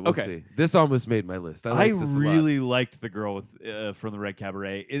later. But we'll see. This almost made my list. I really liked The Girl with, from the Red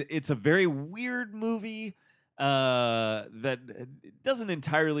Cabaret. It's a very weird movie. That doesn't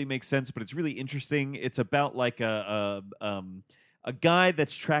entirely make sense, but it's really interesting. It's about like a guy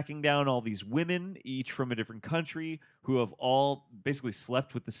that's tracking down all these women, each from a different country, who have all basically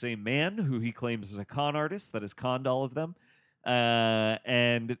slept with the same man, who he claims is a con artist that has conned all of them.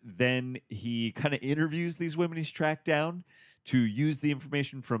 And then he kind of interviews these women he's tracked down to use the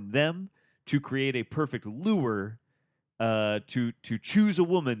information from them to create a perfect lure. To choose a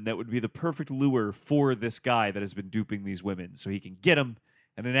woman that would be the perfect lure for this guy that has been duping these women, so he can get them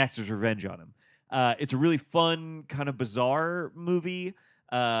and enact his revenge on him. It's a really fun, kind of bizarre movie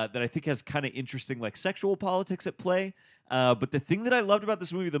that I think has kind of interesting, like, sexual politics at play. But the thing that I loved about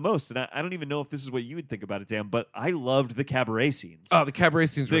this movie the most, and I don't even know if this is what you would think about it, Dan, but I loved the cabaret scenes. Oh, the cabaret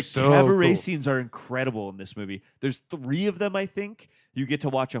scenes were so cool. The cabaret scenes are incredible in this movie. There's 3 of them, I think. You get to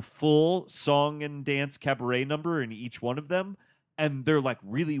watch a full song and dance cabaret number in each one of them, and they're like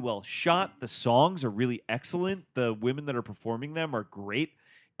really well shot. The songs are really excellent. The women that are performing them are great.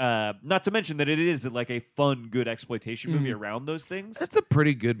 Not to mention that it is like a fun, good exploitation movie around those things. That's a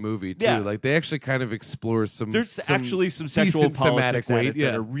pretty good movie too. Yeah. Like they actually kind of explore There's actually some sexual politics weight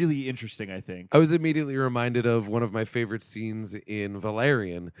that are really interesting, I think. I was immediately reminded of one of my favorite scenes in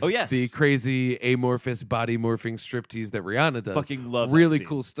Valerian. Oh yes, the crazy amorphous body morphing striptease that Rihanna does. Fucking love really that scene.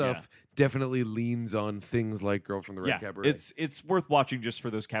 Cool stuff. Yeah. Definitely leans on things like Girl from the Red Cabaret. It's worth watching just for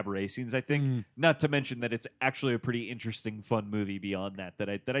those cabaret scenes, I think. Not to mention that it's actually a pretty interesting, fun movie beyond that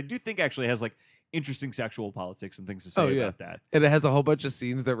I do think actually has like interesting sexual politics and things to say about that. And it has a whole bunch of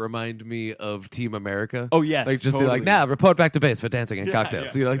scenes that remind me of Team America. Oh yes, like just totally. like now report back to base for dancing and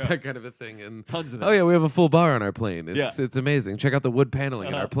cocktails. Yeah, You know, like that kind of a thing. And tons of that. Oh yeah, we have a full bar on our plane. It's amazing. Check out the wood paneling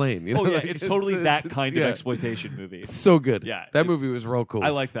in our plane. You know, like, it's totally that kind of exploitation movie. It's so good. Yeah, that movie was real cool. I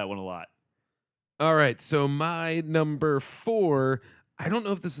liked that one a lot. All right, so my number 4, I don't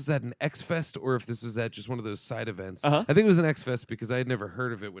know if this was at an X Fest or if this was at just one of those side events. I think it was an X Fest because I had never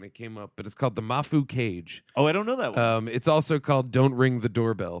heard of it when it came up, but it's called the Mafu Cage. Oh, I don't know that one. It's also called Don't Ring the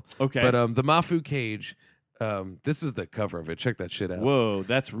Doorbell. Okay. But the Mafu Cage, this is the cover of it. Check that shit out. Whoa,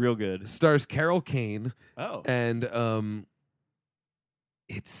 that's real good. Stars Carol Kane. Oh. And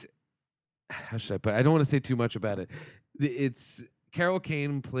it's, how should I put it? I don't want to say too much about it. It's, Carol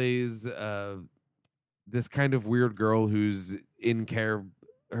Kane plays this kind of weird girl who's in care.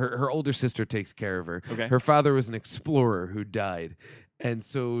 Her older sister takes care of her. Okay. Her father was an explorer who died. And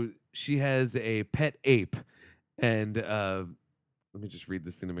so she has a pet ape. And let me just read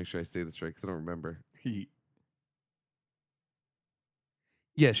this thing to make sure I say this right because I don't remember.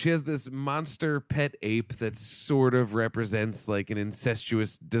 Yeah, she has this monster pet ape that sort of represents like an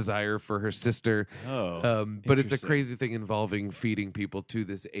incestuous desire for her sister. Oh, but it's a crazy thing involving feeding people to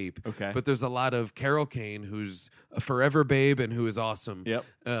this ape. Okay. But there's a lot of Carol Kane, who's a forever babe and who is awesome. Yep.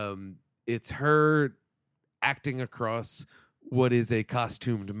 It's her acting across what is a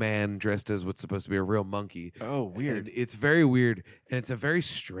costumed man dressed as what's supposed to be a real monkey. Oh, weird. And it's very weird. and it's a very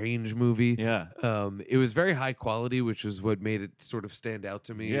strange movie. Yeah. It was very high quality, which is what made it sort of stand out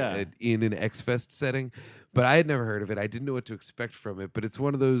to me in an X-Fest setting. But I had never heard of it. I didn't know what to expect from it. But it's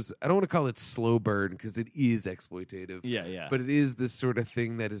one of those, I don't want to call it slow burn because it is exploitative. Yeah. But it is this sort of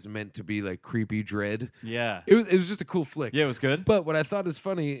thing that is meant to be like creepy dread. Yeah. It was just a cool flick. Yeah, it was good. But what I thought is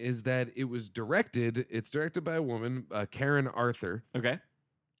funny is that it's directed by a woman, Karen Arthur. Okay.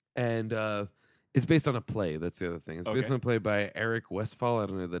 And it's based on a play. That's the other thing. It's based Okay. on a play by Eric Westphal. I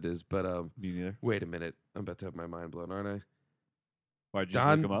don't know who that is, but Me neither. wait a minute. I'm about to have my mind blown, aren't I? Why'd you just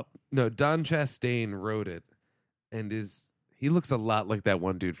look him up? No, Don Chastain wrote it, and he looks a lot like that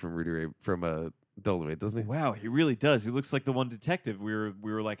one dude from Dolomite, doesn't he? Wow, he really does. He looks like the one detective. We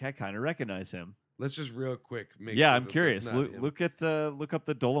were like, I kind of recognize him. Let's just real quick make Yeah, sure I'm that curious. that's not him. Look up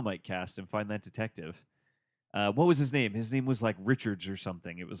the Dolomite cast and find that detective. What was his name? His name was like Richards or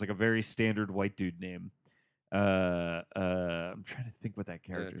something. It was like a very standard white dude name. I'm trying to think what that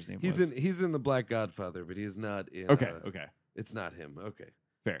character's name was. He's in the Black Godfather, but he's not in. Okay. It's not him. Okay.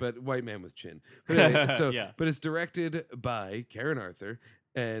 Fair. But white man with chin. But anyway, Yeah. But it's directed by Karen Arthur,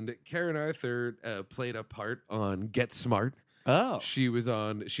 and Karen Arthur played a part on Get Smart. Oh. She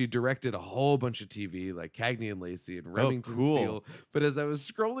directed a whole bunch of TV like Cagney and Lacey and Remington cool. Steele. But as I was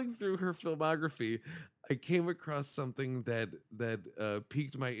scrolling through her filmography, I came across something that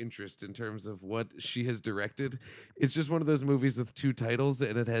piqued my interest in terms of what she has directed. It's just one of those movies with two titles,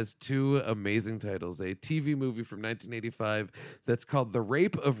 and it has two amazing titles. A TV movie from 1985 that's called The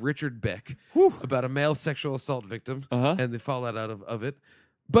Rape of Richard Beck, about a male sexual assault victim and the fallout of it.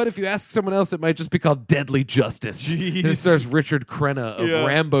 But if you ask someone else, it might just be called Deadly Justice. Jeez. This stars Richard Crenna of Yeah.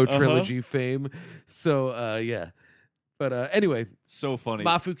 Rambo trilogy fame. So, yeah. But anyway, So funny.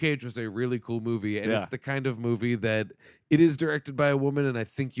 Mafu Cage was a really cool movie, and Yeah. it's the kind of movie that it is directed by a woman, and I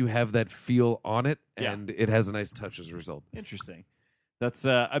think you have that feel on it, Yeah. and it has a nice touch as a result. Interesting.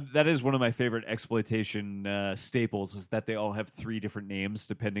 That is one of my favorite exploitation staples. Is that they all have 3 different names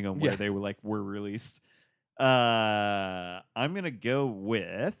depending on where Yeah. they were released. I'm gonna go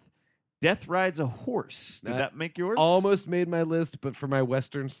with Death Rides a Horse. Did that make yours? Almost made my list, but for my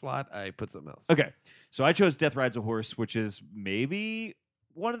Western slot, I put something else. Okay, so I chose Death Rides a Horse, which is maybe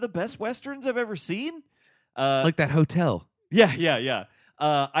one of the best westerns I've ever seen. Like that hotel. Yeah.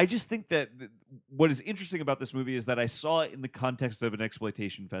 I just think that what is interesting about this movie is that I saw it in the context of an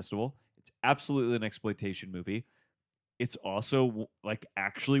exploitation festival. It's absolutely an exploitation movie. It's also like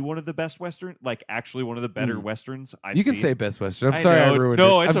actually one of the best western, like actually one of the better westerns I've You can seen. say Best Western. I'm I sorry know. I ruined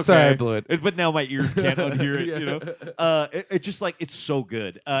No, it. it's I'm okay. sorry I blew it. But now my ears can't unhear it. Yeah. You know, it just like it's so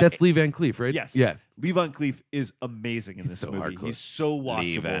good. That's Lee Van Cleef, right? Yes. Yeah. Lee Van Cleef is amazing in He's this so movie. hardcore. He's so watchable.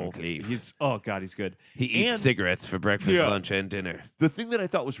 Lee Van Cleef. He's God, he's good. And cigarettes for breakfast, Yeah. lunch, and dinner. the thing that I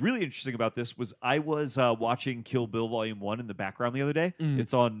thought was really interesting about this was I was watching Kill Bill Volume 1 in the background the other day.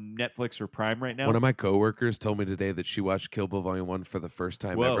 It's on Netflix or Prime right now. One of my coworkers told me today that she watched Kill Bill Volume 1 for the first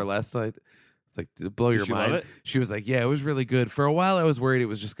time Whoa. ever last night. It's like, did it blow your she love mind? it? She was like, yeah, it was really good. For a while, I was worried it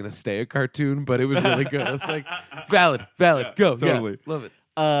was just going to stay a cartoon, but it was really good. I was like, valid, Yeah, go. totally. Yeah, love it.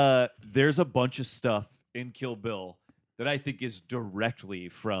 There's a bunch of stuff in Kill Bill that I think is directly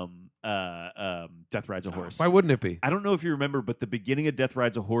from Death Rides a Horse. Why wouldn't it be? I don't know if you remember, but the beginning of Death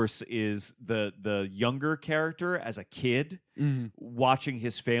Rides a Horse is the younger character as a kid watching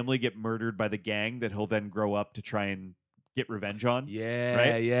his family get murdered by the gang that he'll then grow up to try and get revenge on. Yeah,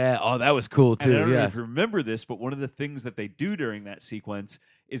 Right? yeah. Oh, that was cool, And I too. don't know Yeah. if you remember this, but one of the things that they do during that sequence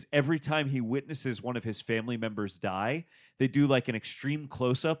is every time he witnesses one of his family members die, they do like an extreme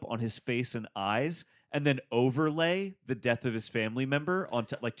close up on his face and eyes, and then overlay the death of his family member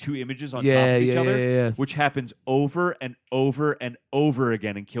onto like 2 images on top of each other, yeah. which happens over and over and over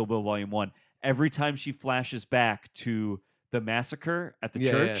again in Kill Bill Volume 1. Every time she flashes back to the massacre at the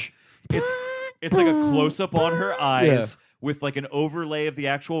Yeah, church, it's like a close up on her eyes with like an overlay of the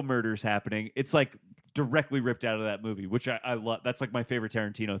actual murders happening. It's like directly ripped out of that movie, which I love. That's like my favorite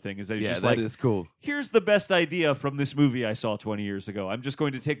Tarantino thing is that he's Yeah, just that like, is cool. here's the best idea from this movie I saw 20 years ago. I'm just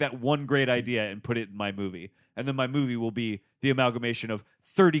going to take that one great idea and put it in my movie. And then my movie will be the amalgamation of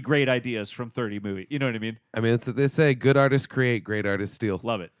 30 great ideas from 30 movies. You know what I mean? I mean, it's what they say. Good artists create, great artists steal.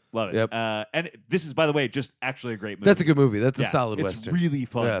 Love it. Love it. Yep. And this is, by the way, just actually a great movie. That's a good movie. That's a Yeah, solid it's Western. really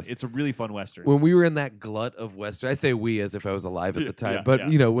fun. Yeah. It's a really fun Western. When we were in that glut of Western, I say we as if I was alive at the time, Yeah, but yeah.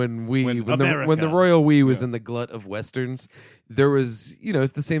 you know, when the America. Royal We was in the glut of Westerns, there was,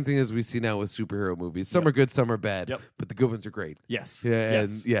 it's the same thing as we see now with superhero movies. Some are good, some are bad, Yep. but the good ones are great. Yes. Yeah,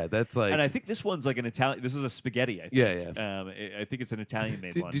 Yes. and that's like. And I think this one's like an Italian. This is a spaghetti. I think. Yeah. I think it's an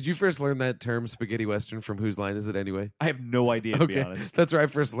Italian-made one. Did you first learn that term spaghetti western from Whose Line Is It Anyway? I have no idea to be Okay, honest. that's where I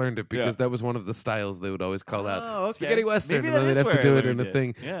first learned it because Yeah. that was one of the styles they would always call out. Oh, okay. Spaghetti western, Maybe and that then is they'd have where to I do it learned in a it.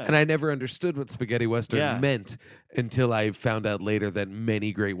 thing. Yeah. And I never understood what spaghetti western Yeah. meant until I found out later that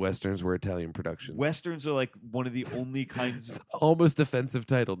many great westerns were Italian productions. Westerns are like one of the only kinds. Almost offensive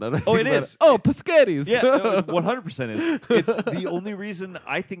title. Now that I Oh, think it about is. Oh, Paschetti's. Yeah, no, 100% is. It's the only reason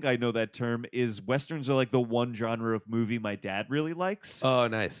I think I know that term is westerns are like the one genre of movie my dad really likes. Oh,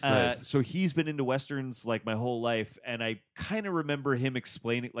 nice. Nice. So he's been into westerns like my whole life, and I kind of remember him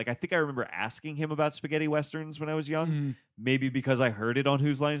explaining. Like I think I remember asking him about spaghetti westerns when I was young, Mm-hmm. maybe because I heard it on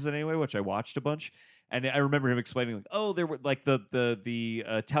Whose Line Is It Anyway, which I watched a bunch. And I remember him explaining, like, oh, there were like the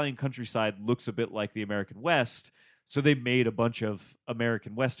Italian countryside looks a bit like the American West, so they made a bunch of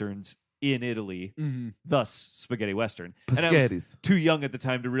American westerns in Italy, thus spaghetti western. And I was Paschetti's. too young at the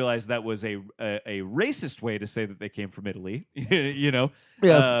time to realize that was a racist way to say that they came from Italy. You know,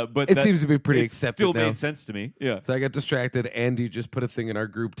 Yeah, but it that- seems to be pretty it accepted Still now. made sense to me. Yeah. So I got distracted. Andy just put a thing in our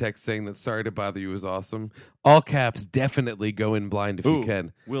group text saying that "Sorry to bother you" is awesome. All caps. Definitely go in blind if you Ooh,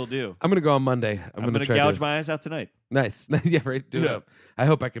 can. will do. I'm gonna go on Monday. I'm I'm gonna gonna try gouge to. my eyes out tonight. Nice. Yeah, right. Do it Yeah. up. I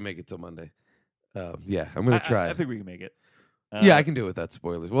hope I can make it till Monday. Yeah, I'm gonna try. I think we can make it. Yeah, I can do it without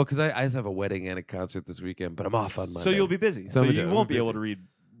spoilers. Well, because I just have a wedding and a concert this weekend, but I'm off on Monday. So you'll be busy. So So I'm you gonna- won't I'm be able busy. to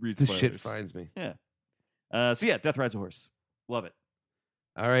read the spoilers. shit finds me. Yeah. So yeah, Death Rides a Horse. Love it.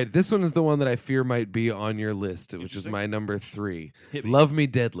 All right, this one is the one that I fear might be on your list, which is Interesting. my number 3. Hit me. Love Me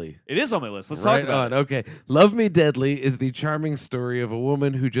Deadly. It is on my list. Let's Right talk about on. it. Okay. Love Me Deadly is the charming story of a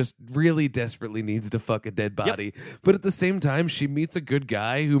woman who just really desperately needs to fuck a dead body. But at the same time, she meets a good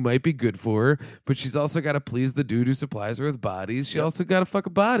guy who might be good for her, but she's also got to please the dude who supplies her with bodies. She also got to fuck a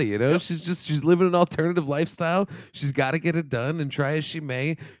body, you know? She's living an alternative lifestyle. She's got to get it done, and try as she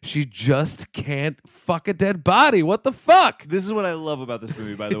may, she just can't fuck a dead body. What the fuck? This is what I love about this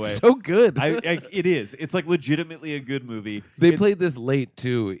movie, by the way. It's so good. It is. It's like legitimately a good movie. They played this late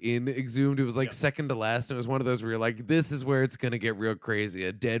too in Exhumed. It was like second to last. And it was one of those where you're like, this is where it's gonna get real crazy.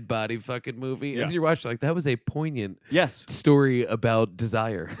 A dead body fucking movie. Yeah. And you watch like that was a poignant Yes. story about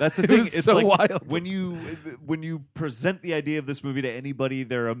desire. That's the It thing. was It's so like wild. when you present the idea of this movie to anybody,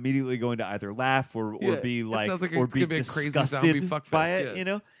 they're immediately going to either laugh or Yeah, be it like, sounds like or it's be gonna be a crazy zombie disgusted fuck by fest, it. yeah. You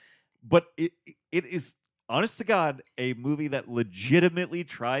know, but it is honest to God a movie that legitimately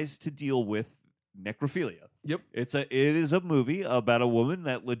tries to deal with necrophilia. Yep. It is a movie about a woman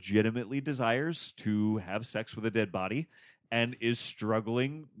that legitimately desires to have sex with a dead body and is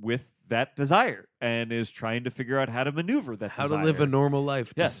struggling with that desire and is trying to figure out how to maneuver that How desire. to live a normal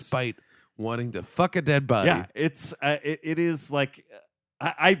life Yes. despite wanting to fuck a dead body. Yeah, it is like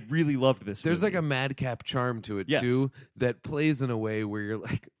I really loved this There's movie. like a madcap charm to it Yes. too that plays in a way where you're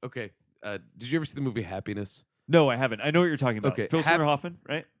like, okay, did you ever see the movie Happiness? No, I haven't. I know what you're talking about. Okay, Phil Seymour Hoffman,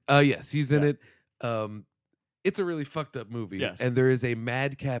 right? Yes, he's in Yeah. it. It's a really fucked up movie. Yes. And there is a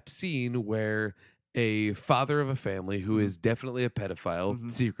madcap scene where a father of a family who is definitely a pedophile Mhm.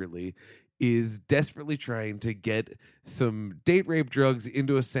 secretly is desperately trying to get some date rape drugs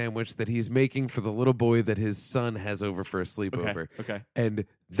into a sandwich that he's making for the little boy that his son has over for a sleepover. Okay. And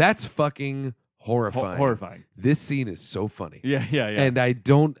that's fucking horrifying. Horrifying. This scene is so funny. Yeah. And I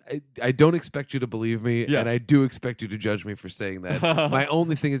don't expect you to believe me, Yeah. and I do expect you to judge me for saying that. My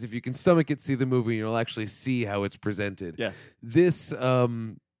only thing is if you can stomach it, see the movie, you'll actually see how it's presented. Yes. This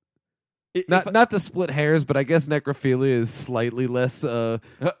If not to split hairs, but I guess necrophilia is slightly less okay.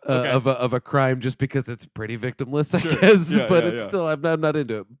 of a crime just because it's pretty victimless, I Sure. guess. Yeah, but yeah, it's yeah. still I'm not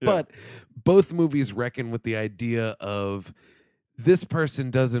into it. Yeah. But both movies reckon with the idea of this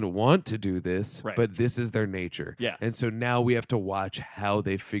person doesn't want to do this, Right. but this is their nature. Yeah. And so now we have to watch how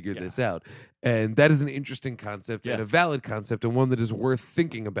they figure Yeah. this out. And that is an interesting concept and a Yes. valid concept and one that is worth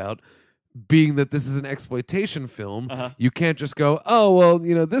thinking about. Being that this is an exploitation film, Uh-huh. you can't just go, oh well,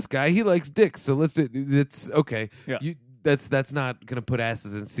 this guy he likes dicks, so let's do. It's okay. Yeah. That's not gonna put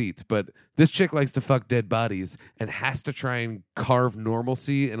asses in seats. But this chick likes to fuck dead bodies and has to try and carve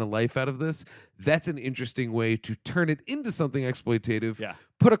normalcy and a life out of this. That's an interesting way to turn it into something exploitative. Yeah.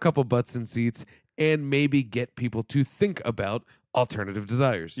 Put a couple butts in seats and maybe get people to think about alternative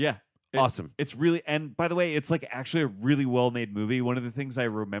desires. Yeah. Awesome. It's really, and by the way, it's like actually a really well made movie. One of the things I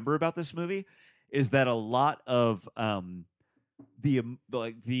remember about this movie is that a lot of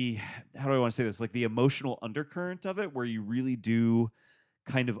the how do I want to say this, like the emotional undercurrent of it, where you really do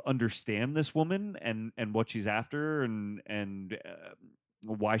kind of understand this woman and what she's after and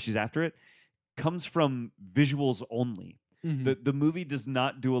why she's after it, comes from visuals only. The movie does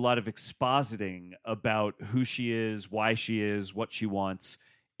not do a lot of expositing about who she is, why she is, what she wants.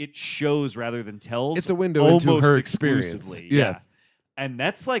 It shows rather than tells. It's a window into almost her experience. exclusively. Yeah. And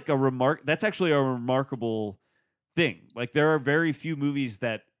that's like that's actually a remarkable thing. Like there are very few movies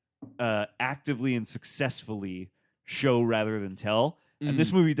that actively and successfully show rather than tell. And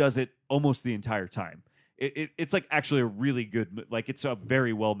this movie does it almost the entire time. It's like actually a really good, like it's a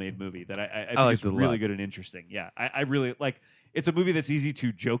very well made movie that I think is really good and interesting. Yeah, I really like. It's a movie that's easy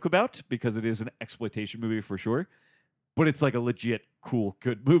to joke about because it is an exploitation movie for sure, but it's like a legit cool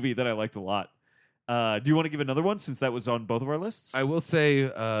good movie that I liked a lot. Do you want to give another one since that was on both of our lists? I will say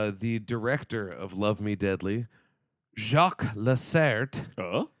the director of Love Me Deadly, Jacques Lassert.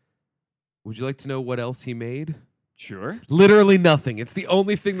 Oh, Would you like to know what else he made? sure. Literally nothing. It's the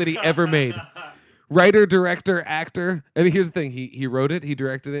only thing that he ever made. Writer, director, actor. And here's the thing. He wrote it, he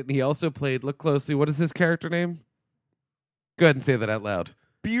directed it, and he also played, look closely, what is his character name? Go ahead and say that out loud.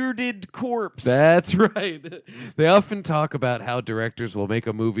 Bearded Corpse. That's right. They often talk about how directors will make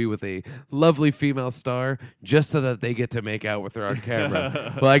a movie with a lovely female star just so that they get to make out with her on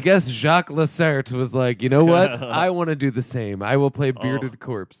camera. Well, I guess Jacques Lassert was like, you know what? I want to do the same. I will play Bearded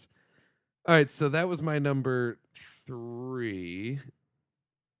Corpse. All right, so that was my number 3.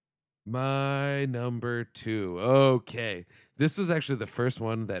 My number 2. Okay. This was actually the first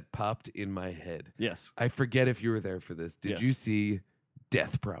one that popped in my head. Yes. I forget if you were there for this. Did Yes. you see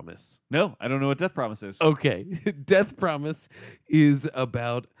Death Promise? No, I don't know what Death Promise is. Okay. Death Promise is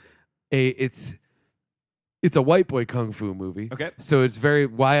about it's a white boy kung fu movie. Okay. So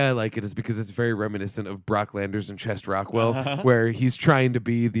why I like it is because it's very reminiscent of Brock Landers and Chest Rockwell, where he's trying to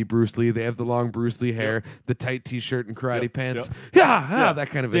be the Bruce Lee. They have the long Bruce Lee hair, the tight t-shirt and karate pants. Yeah, that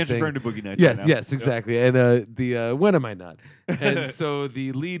kind of a Dance thing. Return to Boogie Nights. Yes, right now. yes, exactly. And the when am I not? And so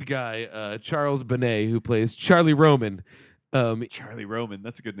the lead guy, Charles Bonet, who plays Charlie Roman. Charlie Roman.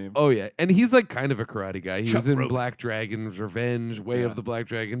 That's a good name. Oh yeah, and he's like kind of a karate guy. He Chuck was in Roman. Black Dragon's Revenge, Way Yeah. of the Black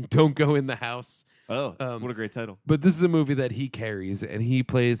Dragon, Don't Go in the House. Oh, what a great title. But this is a movie that he carries, and he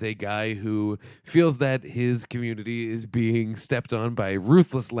plays a guy who feels that his community is being stepped on by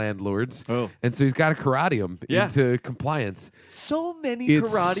ruthless landlords. Oh. And so he's got to karate him Yeah. into compliance. So many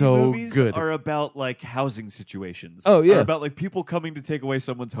It's karate so movies good. are about like housing situations. Oh, yeah. Are about like people coming to take away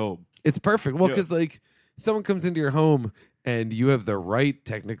someone's home. It's perfect. Well, Yeah. because like someone comes into your home and you have the right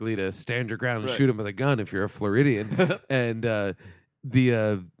technically to stand your ground and Right. shoot him with a gun if you're a Floridian. And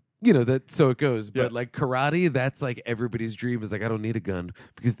so it goes. But Yeah. like karate, that's like everybody's dream is like, I don't need a gun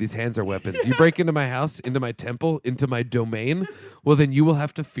because these hands are weapons. You break into my house, into my temple, into my domain, well, then you will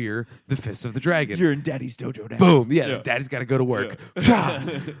have to fear the fists of the dragon. You're in Daddy's dojo now. Boom. Yeah, Yeah. daddy's got to go to work.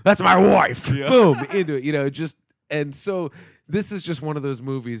 That's my wife. Yeah. Boom. Into it. And so this is just one of those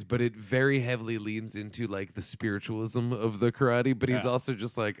movies, but it very heavily leans into like the spiritualism of the karate, but he's Yeah. also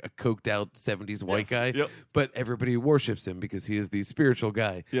just like a coked out 70s white Yes. guy. Yep. But everybody worships him because he is the spiritual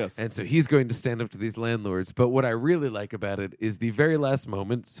guy. Yes. And so he's going to stand up to these landlords. But what I really like about it is the very last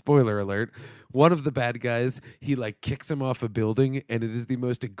moment, spoiler alert, one of the bad guys, he like kicks him off a building, and it is the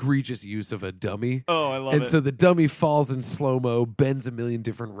most egregious use of a dummy. Oh, I love And it. so the dummy falls in slow-mo, bends a million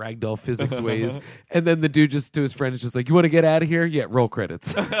different ragdoll physics ways, and then the dude just to his friend is just like, you want to get out of here? Yeah, roll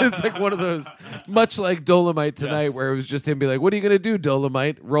credits. It's like one of those, much like Dolomite Tonight, Yes. where it was just him be like, what are you going to do,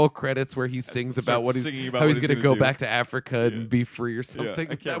 Dolomite? Roll credits where he sings about starts singing about how what he's he's going to gonna go do. back to Africa and be free or something.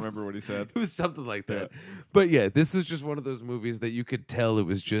 I can't That remember what he said. It was something like that. But yeah, this is just one of those movies that you could tell it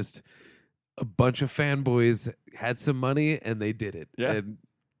was just a bunch of fanboys had some money and they did it. Yeah. And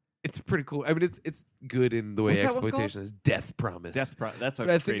it's pretty cool. I mean, it's good in the way What's that one exploitation is. Death Promise. That's a But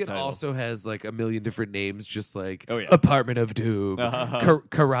I think great it title. also has like a million different names, just like Oh, yeah. Apartment of Doom,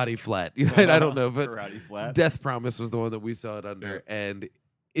 Karate Flat. You know, I don't know, but Karate Flat. Death Promise was the one that we saw it under, and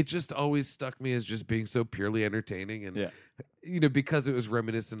it just always stuck me as just being so purely entertaining. And Yeah. you know, because it was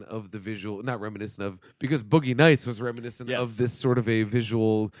reminiscent of the visual, not reminiscent of, because Boogie Nights was reminiscent Yes. of this sort of a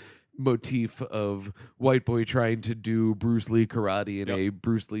visual motif of white boy trying to do Bruce Lee karate in Yep. a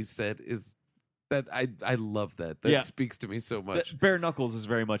Bruce Lee set is that I love that. That Yeah. speaks to me so much. Bare Knuckles is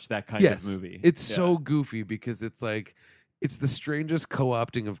very much that kind Yes, of movie. it's Yeah. so goofy because it's like it's the strangest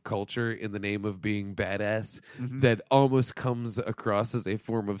co-opting of culture in the name of being badass Mm-hmm. that almost comes across as a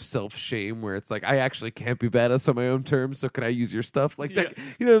form of self-shame where it's like I actually can't be badass on my own terms, so can I use your stuff like that?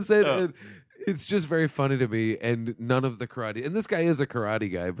 You know what I'm saying? Oh. And it's just very funny to me, and none of the karate, and this guy is a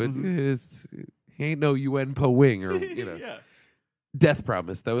karate guy, but he ain't no UN Po Wing or you know. yeah. Death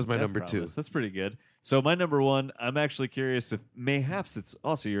Promise, that was my Death number Promise. 2. That's pretty good. So my number 1, I'm actually curious if mayhaps it's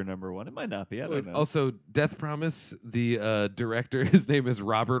also your number 1. It might not be. I don't know. Also, Death Promise, the director, his name is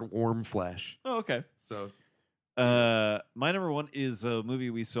Robert Warmflash. Oh, okay. So My number one is a movie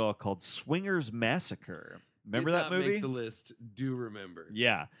we saw called Swingers Massacre. Remember Did that not movie? Make the list. Do remember?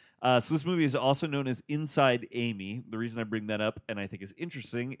 Yeah. So this movie is also known as Inside Amy. The reason I bring that up and I think is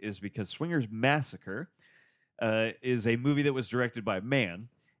interesting is because Swingers Massacre is a movie that was directed by a man.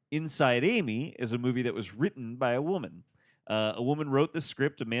 Inside Amy is a movie that was written by a woman. A woman wrote the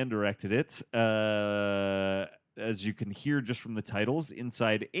script, a man directed it. As you can hear just from the titles,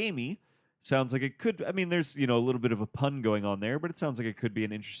 Inside Amy sounds like it could. I mean, there's a little bit of a pun going on there, but it sounds like it could be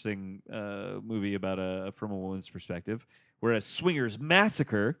an interesting movie about from a woman's perspective. Whereas Swingers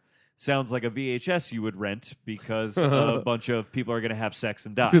Massacre sounds like a VHS you would rent because a bunch of people are going to have sex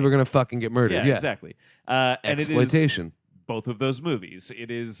and die. People are gonna fucking get murdered. Yeah, exactly. And exploitation. it is both of those movies. It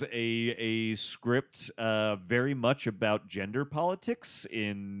is a script very much about gender politics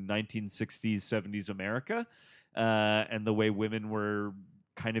in 1960s, 70s America, and the way women were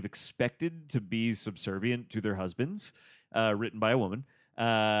kind of expected to be subservient to their husbands, written by a woman.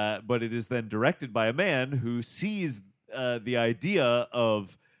 But it is then directed by a man who sees the idea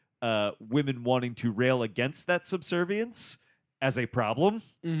of women wanting to rail against that subservience as a problem.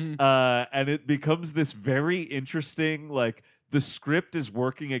 And it becomes this very interesting, like, the script is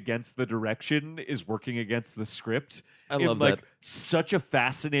working against the direction is working against the script. I love in, like, that. such a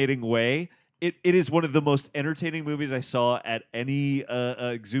fascinating way. It is one of the most entertaining movies I saw at any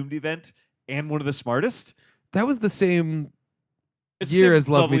Exhumed event, and one of the smartest. That was the same It's year the as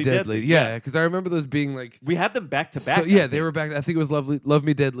same Love Me Lovely Deadly. Yeah, because I remember those being like. We had them back to back. So, yeah, I they think. were back. I think it was Love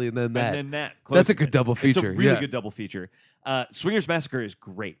Me Deadly, and then that. And then that. That's a closing good it. double feature. It's a really yeah. good double feature. Swingers Massacre is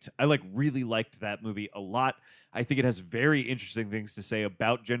great. I really liked that movie a lot. I think it has very interesting things to say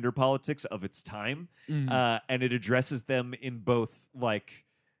about gender politics of its time, and it addresses them in both like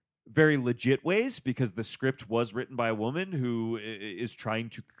very legit ways because the script was written by a woman who is trying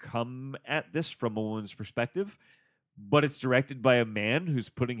to come at this from a woman's perspective. But it's directed by a man who's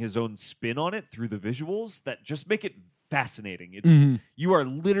putting his own spin on it through the visuals that just make it fascinating. It's you are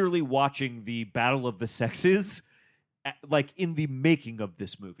literally watching the battle of the sexes, like in the making of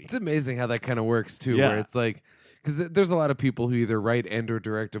this movie. It's amazing how that kind of works too, Yeah. where it's like because there's a lot of people who either write and or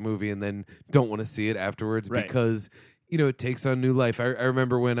direct a movie and then don't want to see it afterwards Right. because it takes on new life. I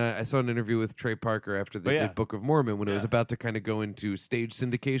remember when I saw an interview with Trey Parker after they did Book of Mormon when it was about to kind of go into stage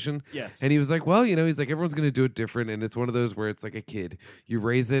syndication. Yes. And he was like, well, he's like, everyone's going to do it different. And it's one of those where it's like a kid. You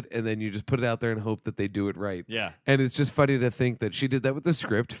raise it and then you just put it out there and hope that they do it right. Yeah. And it's just funny to think that she did that with the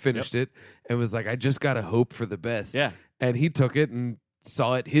script, finished it, and was like, I just got to hope for the best. Yeah. And he took it and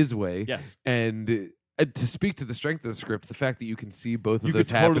saw it his way. Yes. And to speak to the strength of the script, the fact that you can see both of You those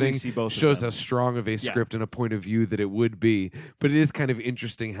could totally happening see both of shows them. how strong of a script and a point of view that it would be. But it is kind of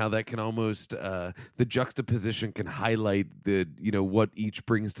interesting how that can almost the juxtaposition can highlight the what each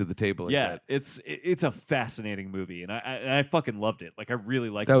brings to the table. Like that. It's a fascinating movie, and I fucking loved it. Like I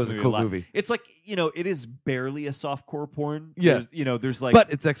really liked That this was a movie cool lot. movie. It's like it is barely a softcore porn. Yeah. There's like,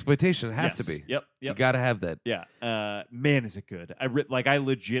 but it's exploitation. It has to Yes. be. Yep. You got to have that. Yeah. Man, is it good. I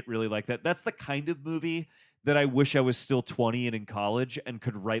legit really like that. That's the kind of movie that I wish I was still 20 and in college and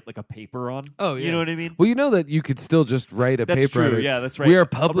could write like a paper on. Oh, yeah. You know what I mean? Well, you know that you could still just write a That's paper. true. on it. Yeah, that's right. We are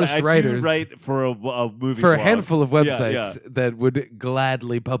published I do writers. write for a movie for a blog. handful of websites Yeah. that would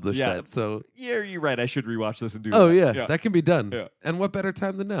gladly publish Yeah. that. So, Yeah, you're right. I should rewatch this and do oh that. yeah, that can be done. Yeah. And what better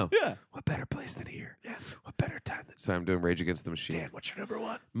time than now? Yeah. What better place than here? Yes. What better time than? So I'm doing Rage Against the Machine. Dan, what's your number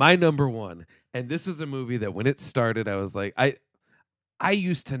one? My number one, and this is a movie that when it started, I was like, I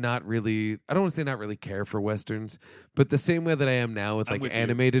used to not really, I don't want to say not really care for Westerns, but the same way that I am now with I'm like with you.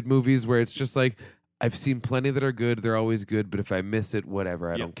 animated movies where it's just like, I've seen plenty that are good. They're always good. But if I miss it,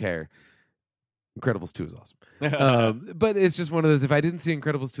 whatever, I don't care. Incredibles 2 is awesome. But it's just one of those, if I didn't see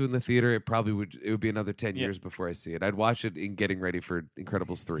Incredibles 2 in the theater, it would be another 10 years before I see it. I'd watch it in getting ready for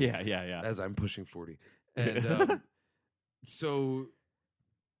Incredibles 3. Yeah. As I'm pushing 40. And so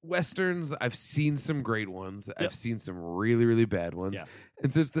Westerns, I've seen some great ones. I've seen some really, really bad ones. Yeah.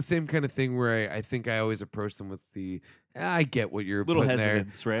 And so it's the same kind of thing where I think I always approach them with I get what you're Little putting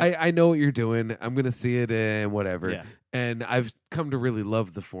hesitance, there. right? I know what you're doing. I'm going to see it and whatever. Yeah. And I've come to really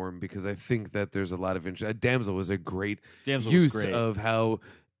love the form because I think that there's a lot of interest. Damsel was a great Damsel was use great. of how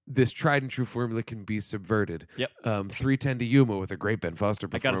this tried and true formula can be subverted. Yep. 310 to Yuma with a great Ben Foster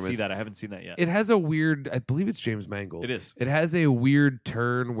I performance. got to see that. I haven't seen that yet. It has a weird, I believe it's James Mangold. It is. It has a weird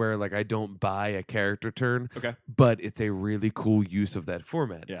turn where like I don't buy a character turn. Okay. But it's a really cool use of that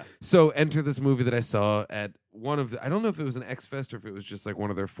format. Yeah. So enter this movie that I saw at one of the, I don't know if it was an X Fest or if it was just like one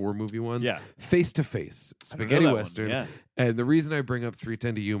of their 4 movie ones. Yeah. Face to Face, I don't know spaghetti that one. western. Yeah. And the reason I bring up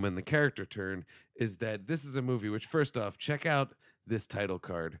 310 to Yuma and the character turn is that this is a movie which, first off, check out this title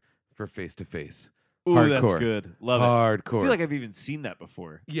card for Face to Face. Ooh, that's Hardcore. good. Love it. I Hardcore. feel like I've even seen that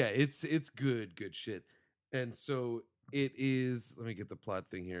before. Yeah, it's good shit. And so it is. Let me get the plot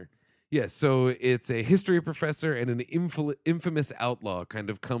thing here. Yeah, so it's a history professor and an infamous outlaw kind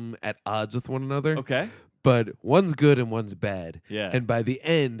of come at odds with one another. Okay. But one's good and one's bad. Yeah. And by the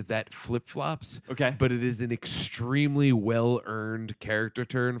end, that flip flops. Okay. But it is an extremely well earned character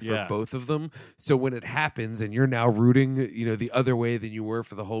turn for Yeah. both of them. So when it happens and you're now rooting, the other way than you were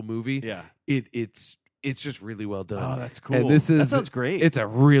for the whole movie, Yeah. it's just really well done. Oh, that's cool. And this is that sounds great. It's a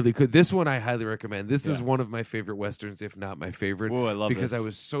really good. This one I highly recommend. This is Yeah. one of my favorite westerns, if not my favorite. Whoa, I love because this. I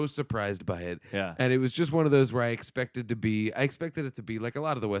was so surprised by it. Yeah. And it was just one of those where I expected it to be like a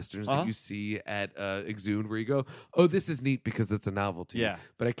lot of the westerns Uh-huh. that you see at Exhumed, where you go, "Oh, this is neat because it's a novelty." Yeah.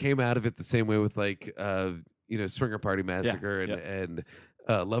 But I came out of it the same way with like Swinger Party Massacre and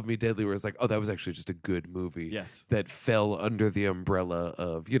Love Me Deadly, where it's like, oh, that was actually just a good movie. Yes. That fell under the umbrella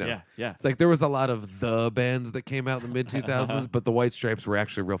of Yeah. Yeah. It's like there was a lot of the bands that came out in the mid 2000s, but the White Stripes were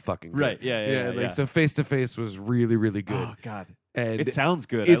actually real fucking good. Right, yeah, yeah. So Face to Face was really, really good. Oh God. And It sounds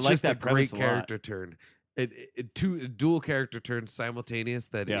good. it's I like just that a great premise a lot. character turn. Two dual character turns simultaneous.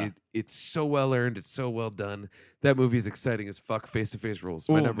 That Yeah. it's so well earned. It's so well done. That movie is exciting as fuck. Face to Face rules.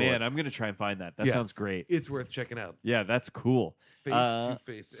 My Oh number man, one. I'm gonna try and find that. That Yeah. sounds great. It's worth checking out. Yeah, that's cool. Face to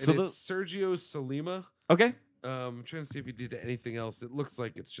Face. And so it's Sergio Salima. Okay. I'm trying to see if he did anything else. It looks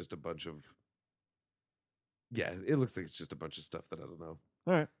like it's just a bunch of. Yeah, it looks like it's just a bunch of stuff that I don't know.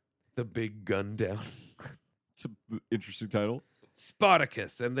 All right. The Big Gun Down. It's an interesting title.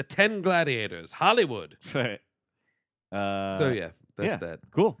 Spartacus and the 10 Gladiators. Hollywood. All right. So yeah, that's yeah. that.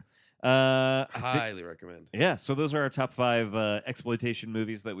 Cool. I thi- Highly recommend. Yeah, so those are our top 5 exploitation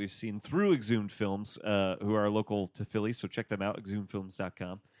movies that we've seen through Exhumed Films, who are local to Philly. So check them out,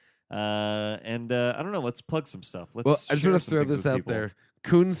 exhumedfilms.com. And I don't know, let's plug some stuff. Let's Well, I just share want to some throw things this with out people. there.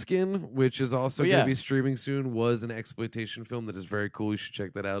 Coonskin, which is also Oh, going yeah. to be streaming soon, was an exploitation film that is very cool. You should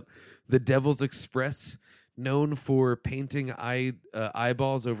check that out. The Devil's Express, known for painting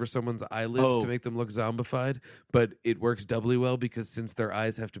eyeballs over someone's eyelids Oh. to make them look zombified, but it works doubly well because since their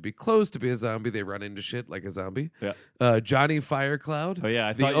eyes have to be closed to be a zombie, they run into shit like a zombie. Yeah. Johnny Firecloud. Oh, yeah,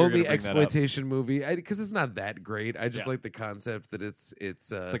 I the thought you were only gonna bring that up. exploitation movie because it's not that great. I just Yeah. like the concept that it's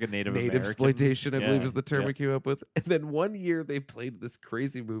like a Native American- exploitation. I believe Yeah, is the term yeah. we came up with. And then one year they played this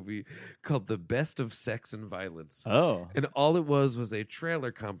crazy movie called The Best of Sex and Violence. Oh. And all it was a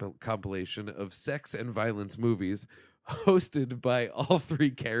trailer compilation of sex and violence movies hosted by all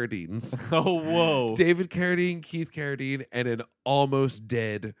 3 Carradines. Oh, whoa. David Carradine, Keith Carradine, and an almost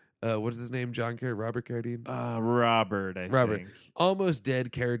dead, what is his name? John Carradine? Robert Carradine? Robert, I Robert. think. Almost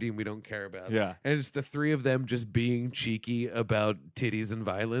dead Carradine we don't care about. Yeah. And it's the 3 of them just being cheeky about titties and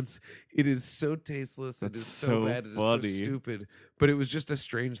violence. It is so tasteless. It That's is so so bad. It is funny. so stupid. But it was just a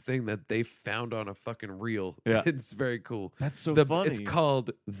strange thing that they found on a fucking reel. Yeah. It's very cool. That's so It's funny.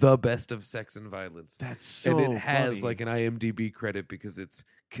 called The Best of Sex and Violence. That's so and it has funny. like an IMDb credit because it's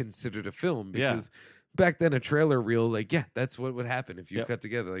considered a film. Yeah. Because back then a trailer reel, like, yeah, that's what would happen if you Yep. cut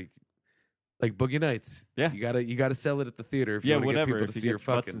together like Boogie Nights. Yeah. You gotta sell it at the theater if you Yeah, want to get whatever. people If to you see your get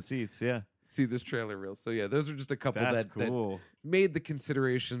butts fucking and seats, yeah. see this trailer reel. So yeah, those are just a couple That's that cool. made the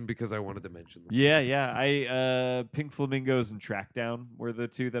consideration because I wanted to mention them. Yeah, yeah. I Pink Flamingos and Trackdown were the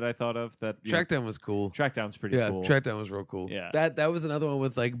 2 that I thought of. That Trackdown was cool. Trackdown's pretty Yeah, cool. Trackdown was real cool. Yeah. That was another one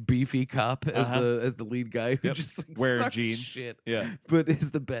with like beefy cop as Uh-huh. the lead guy who Yep. just like Wearing sucks jeans. shit, Yeah. but is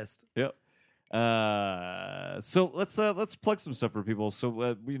the best. Yep. So let's plug some stuff for people. So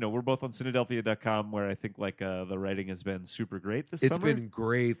we're both on Cynadelphia.com, where I think the writing has been super great this It's summer. been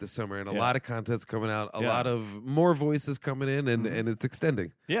great this summer, and a Yeah. lot of content's coming out. A Yeah. lot of more voices coming in, and it's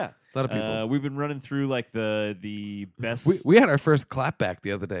extending. Yeah. A lot of people. We've been running through the best. We had our first clapback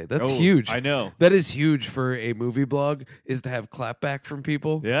the other day. That's Oh, huge. I know. That is huge for a movie blog, is to have clapback from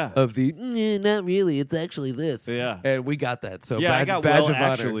people. Yeah. Of the not really. It's actually this. Yeah. And we got that. So Yeah, I badge, got badge well of honor.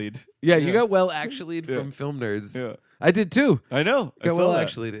 actually. Yeah, you got well actually from Film Nerds. Yeah. I did too. I know. I Got saw well that.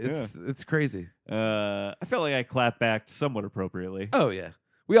 actually. It's crazy. I felt like I clapped back somewhat appropriately. Oh yeah.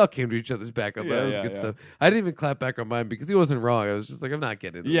 We all came to each other's back on that. Yeah, It was yeah, good yeah. stuff. I didn't even clap back on mine because he wasn't wrong. I was just like, I'm not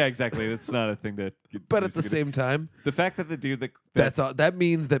getting it. Yeah, exactly. That's not a thing that. But at the same time, the fact that the dude that that's all. That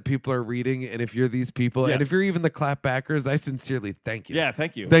means that people are reading, and if you're these people, and if Yes. you're even the clapbackers, I sincerely thank you. yeah,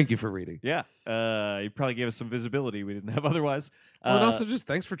 thank you. Thank you for reading. Yeah, you probably gave us some visibility we didn't have otherwise. Well, and also just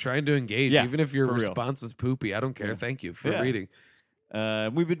thanks for trying to engage, yeah, even if your for real. response was poopy. I don't care. Yeah. Thank you for Yeah. reading.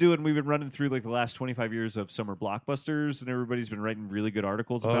 we've been running through the last 25 years of summer blockbusters, and everybody's been writing really good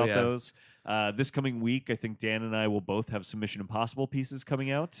articles Oh, about yeah. those. This coming week, I think Dan and I will both have some Mission Impossible pieces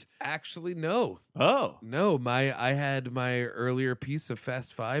coming out. Actually, no. Oh. No, I had my earlier piece of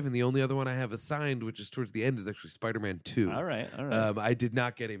Fast 5, and the only other one I have assigned, which is towards the end, is actually Spider-Man 2. All right. I did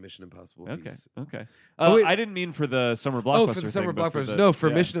not get a Mission Impossible piece. Okay. Wait. I didn't mean for the summer blockbuster. Oh, for the summer thing, but blockbusters. for No, for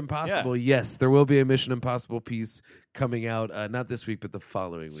yeah. Mission Impossible, yes, there will be a Mission Impossible piece coming out, not this week, but the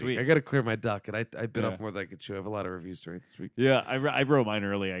following Sweet. week. I got to clear my docket. I bit Yeah. off more than I could chew. I have a lot of reviews to write this week. Yeah, I wrote mine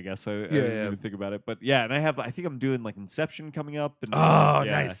early, I guess. I didn't even think about it. But yeah, and I think I'm doing like Inception coming up. And, Oh,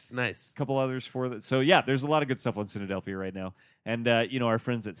 yeah, nice. a couple others for that. So yeah, there's a lot of good stuff on Cinedelphia right now. And our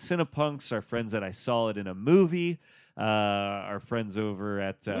friends at Cinepunks, our friends at I Saw It in a Movie, our friends over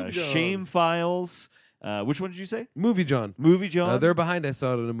at Shame Files. Which one did you say? Movie John. Movie John. They're behind I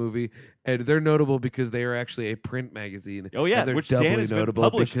Saw It in a Movie, and they're notable because they are actually a print magazine. Oh, yeah, and they're which Dan doubly has been notable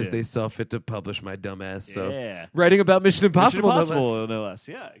published because in. they saw fit to publish my dumbass. So Yeah. writing about Mission Impossible, Mission no less. Impossible, no less.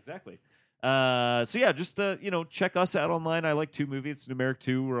 Yeah, exactly. So yeah, just check us out online. I Like 2 Movie. It's numeric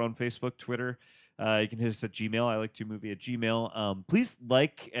 2. We're on Facebook, Twitter. You can hit us at Gmail. I Like 2 Movie at Gmail. Please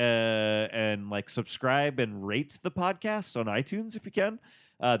and subscribe and rate the podcast on iTunes if you can.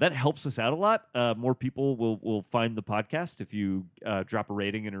 That helps us out a lot. More people will find the podcast if you drop a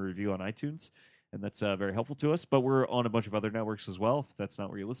rating and a review on iTunes, and that's very helpful to us. But we're on a bunch of other networks as well, if that's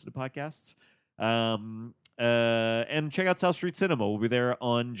not where you listen to podcasts. And check out South Street Cinema. We'll be there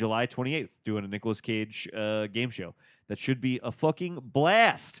on July 28th doing a Nicolas Cage game show. That should be a fucking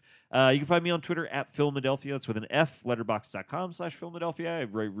blast. You can find me on Twitter at Philadelphia. That's with an F, letterboxd.com/Philadelphia. I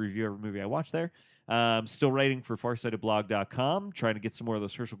review every movie I watch there. I'm still writing for farsightedblog.com, trying to get some more of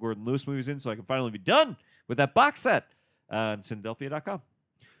those Herschel Gordon Lewis movies in so I can finally be done with that box set on Cinedelphia.com.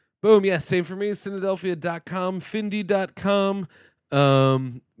 Boom. Yeah, same for me. Cinedelphia.com, Findy.com,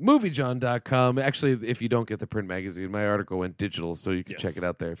 MovieJohn.com. Actually, if you don't get the print magazine, my article went digital, so you can check it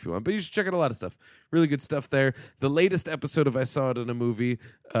out there if you want. But you should check out a lot of stuff. Really good stuff there. The latest episode of I Saw It in a Movie,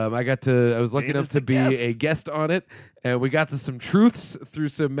 I was lucky enough to be a guest on it, and we got to some truths through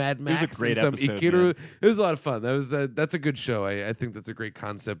some Mad Max. It was a great and some episode, Ikiru. man. It was a lot of fun. That's a good show. I think that's a great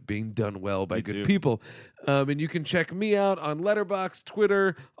concept being done well by good people. And you can check me out on Letterboxd,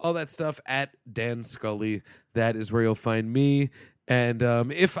 Twitter, all that stuff at Dan Scully. That is where you'll find me. And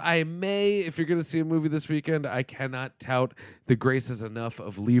if I may, if you're going to see a movie this weekend, I cannot tout the graces enough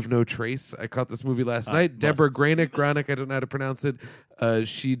of Leave No Trace. I caught this movie last night. Deborah Granick, I don't know how to pronounce it.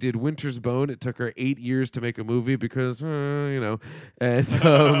 She did Winter's Bone. It took her 8 years to make a movie because, and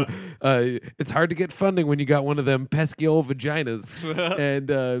it's hard to get funding when you got one of them pesky old vaginas.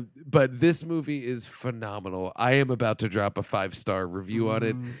 And but this movie is phenomenal. I am about to drop a 5-star review on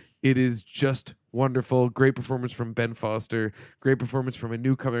it. It is just wonderful. Great performance from Ben Foster. Great performance from a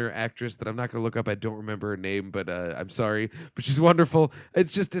newcomer actress that I'm not going to look up. I don't remember her name, but I'm sorry. But she's wonderful.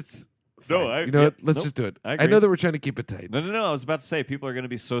 It's fine. Let's just do it. I know that we're trying to keep it tight. No. I was about to say, people are going to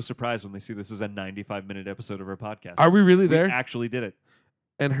be so surprised when they see this is a 95-minute episode of our podcast. Are we really there? We actually did it.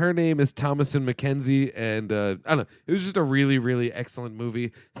 And her name is Thomasin McKenzie. And I don't know. It was just a really, really excellent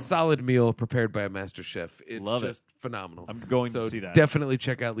movie. Solid meal prepared by a master chef. It's just phenomenal. I'm going to see that. Definitely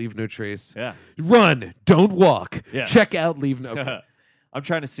check out Leave No Trace. Yeah. Run. Don't walk. Yes. Check out Leave No Trace. I'm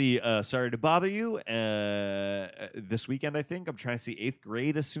trying to see Sorry to Bother You this weekend, I think. I'm trying to see 8th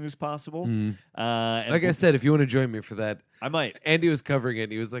Grade as soon as possible. Like I said, if you want to join me for that, I might. Andy was covering it,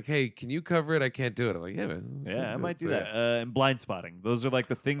 and he was like, hey, can you cover it? I can't do it. I'm like, yeah, man. Yeah, I might do that. And Blind Spotting. Those are like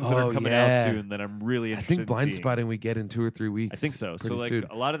the things that are coming out soon that I'm really interested in I think Blind seeing. Spotting we get in 2 or 3 weeks. I think so. So like soon.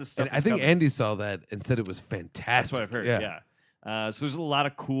 a lot of the stuff and I think Andy saw that and said it was fantastic. That's what I've heard, yeah. So there's a lot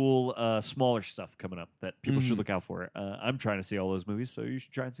of cool, smaller stuff coming up that people should look out for. I'm trying to see all those movies, so you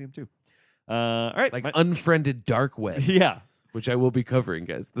should try and see them too. All right. Like Unfriended Dark Web. Yeah. Which I will be covering,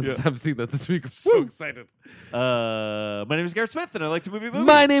 guys. I'm seeing that this week. I'm so excited. My name is Garrett Smith, and I like to movie.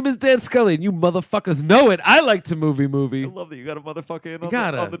 My name is Dan Scully, and you motherfuckers know it. I like to movie. I love that you got a motherfucker in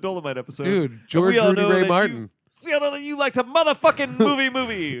on the Dolomite episode. Dude, George Rudy Ray Martin. We all know that you like to motherfucking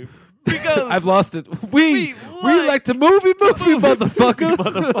movie. Because I've lost it. We like to movie,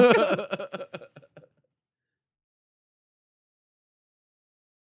 motherfucker.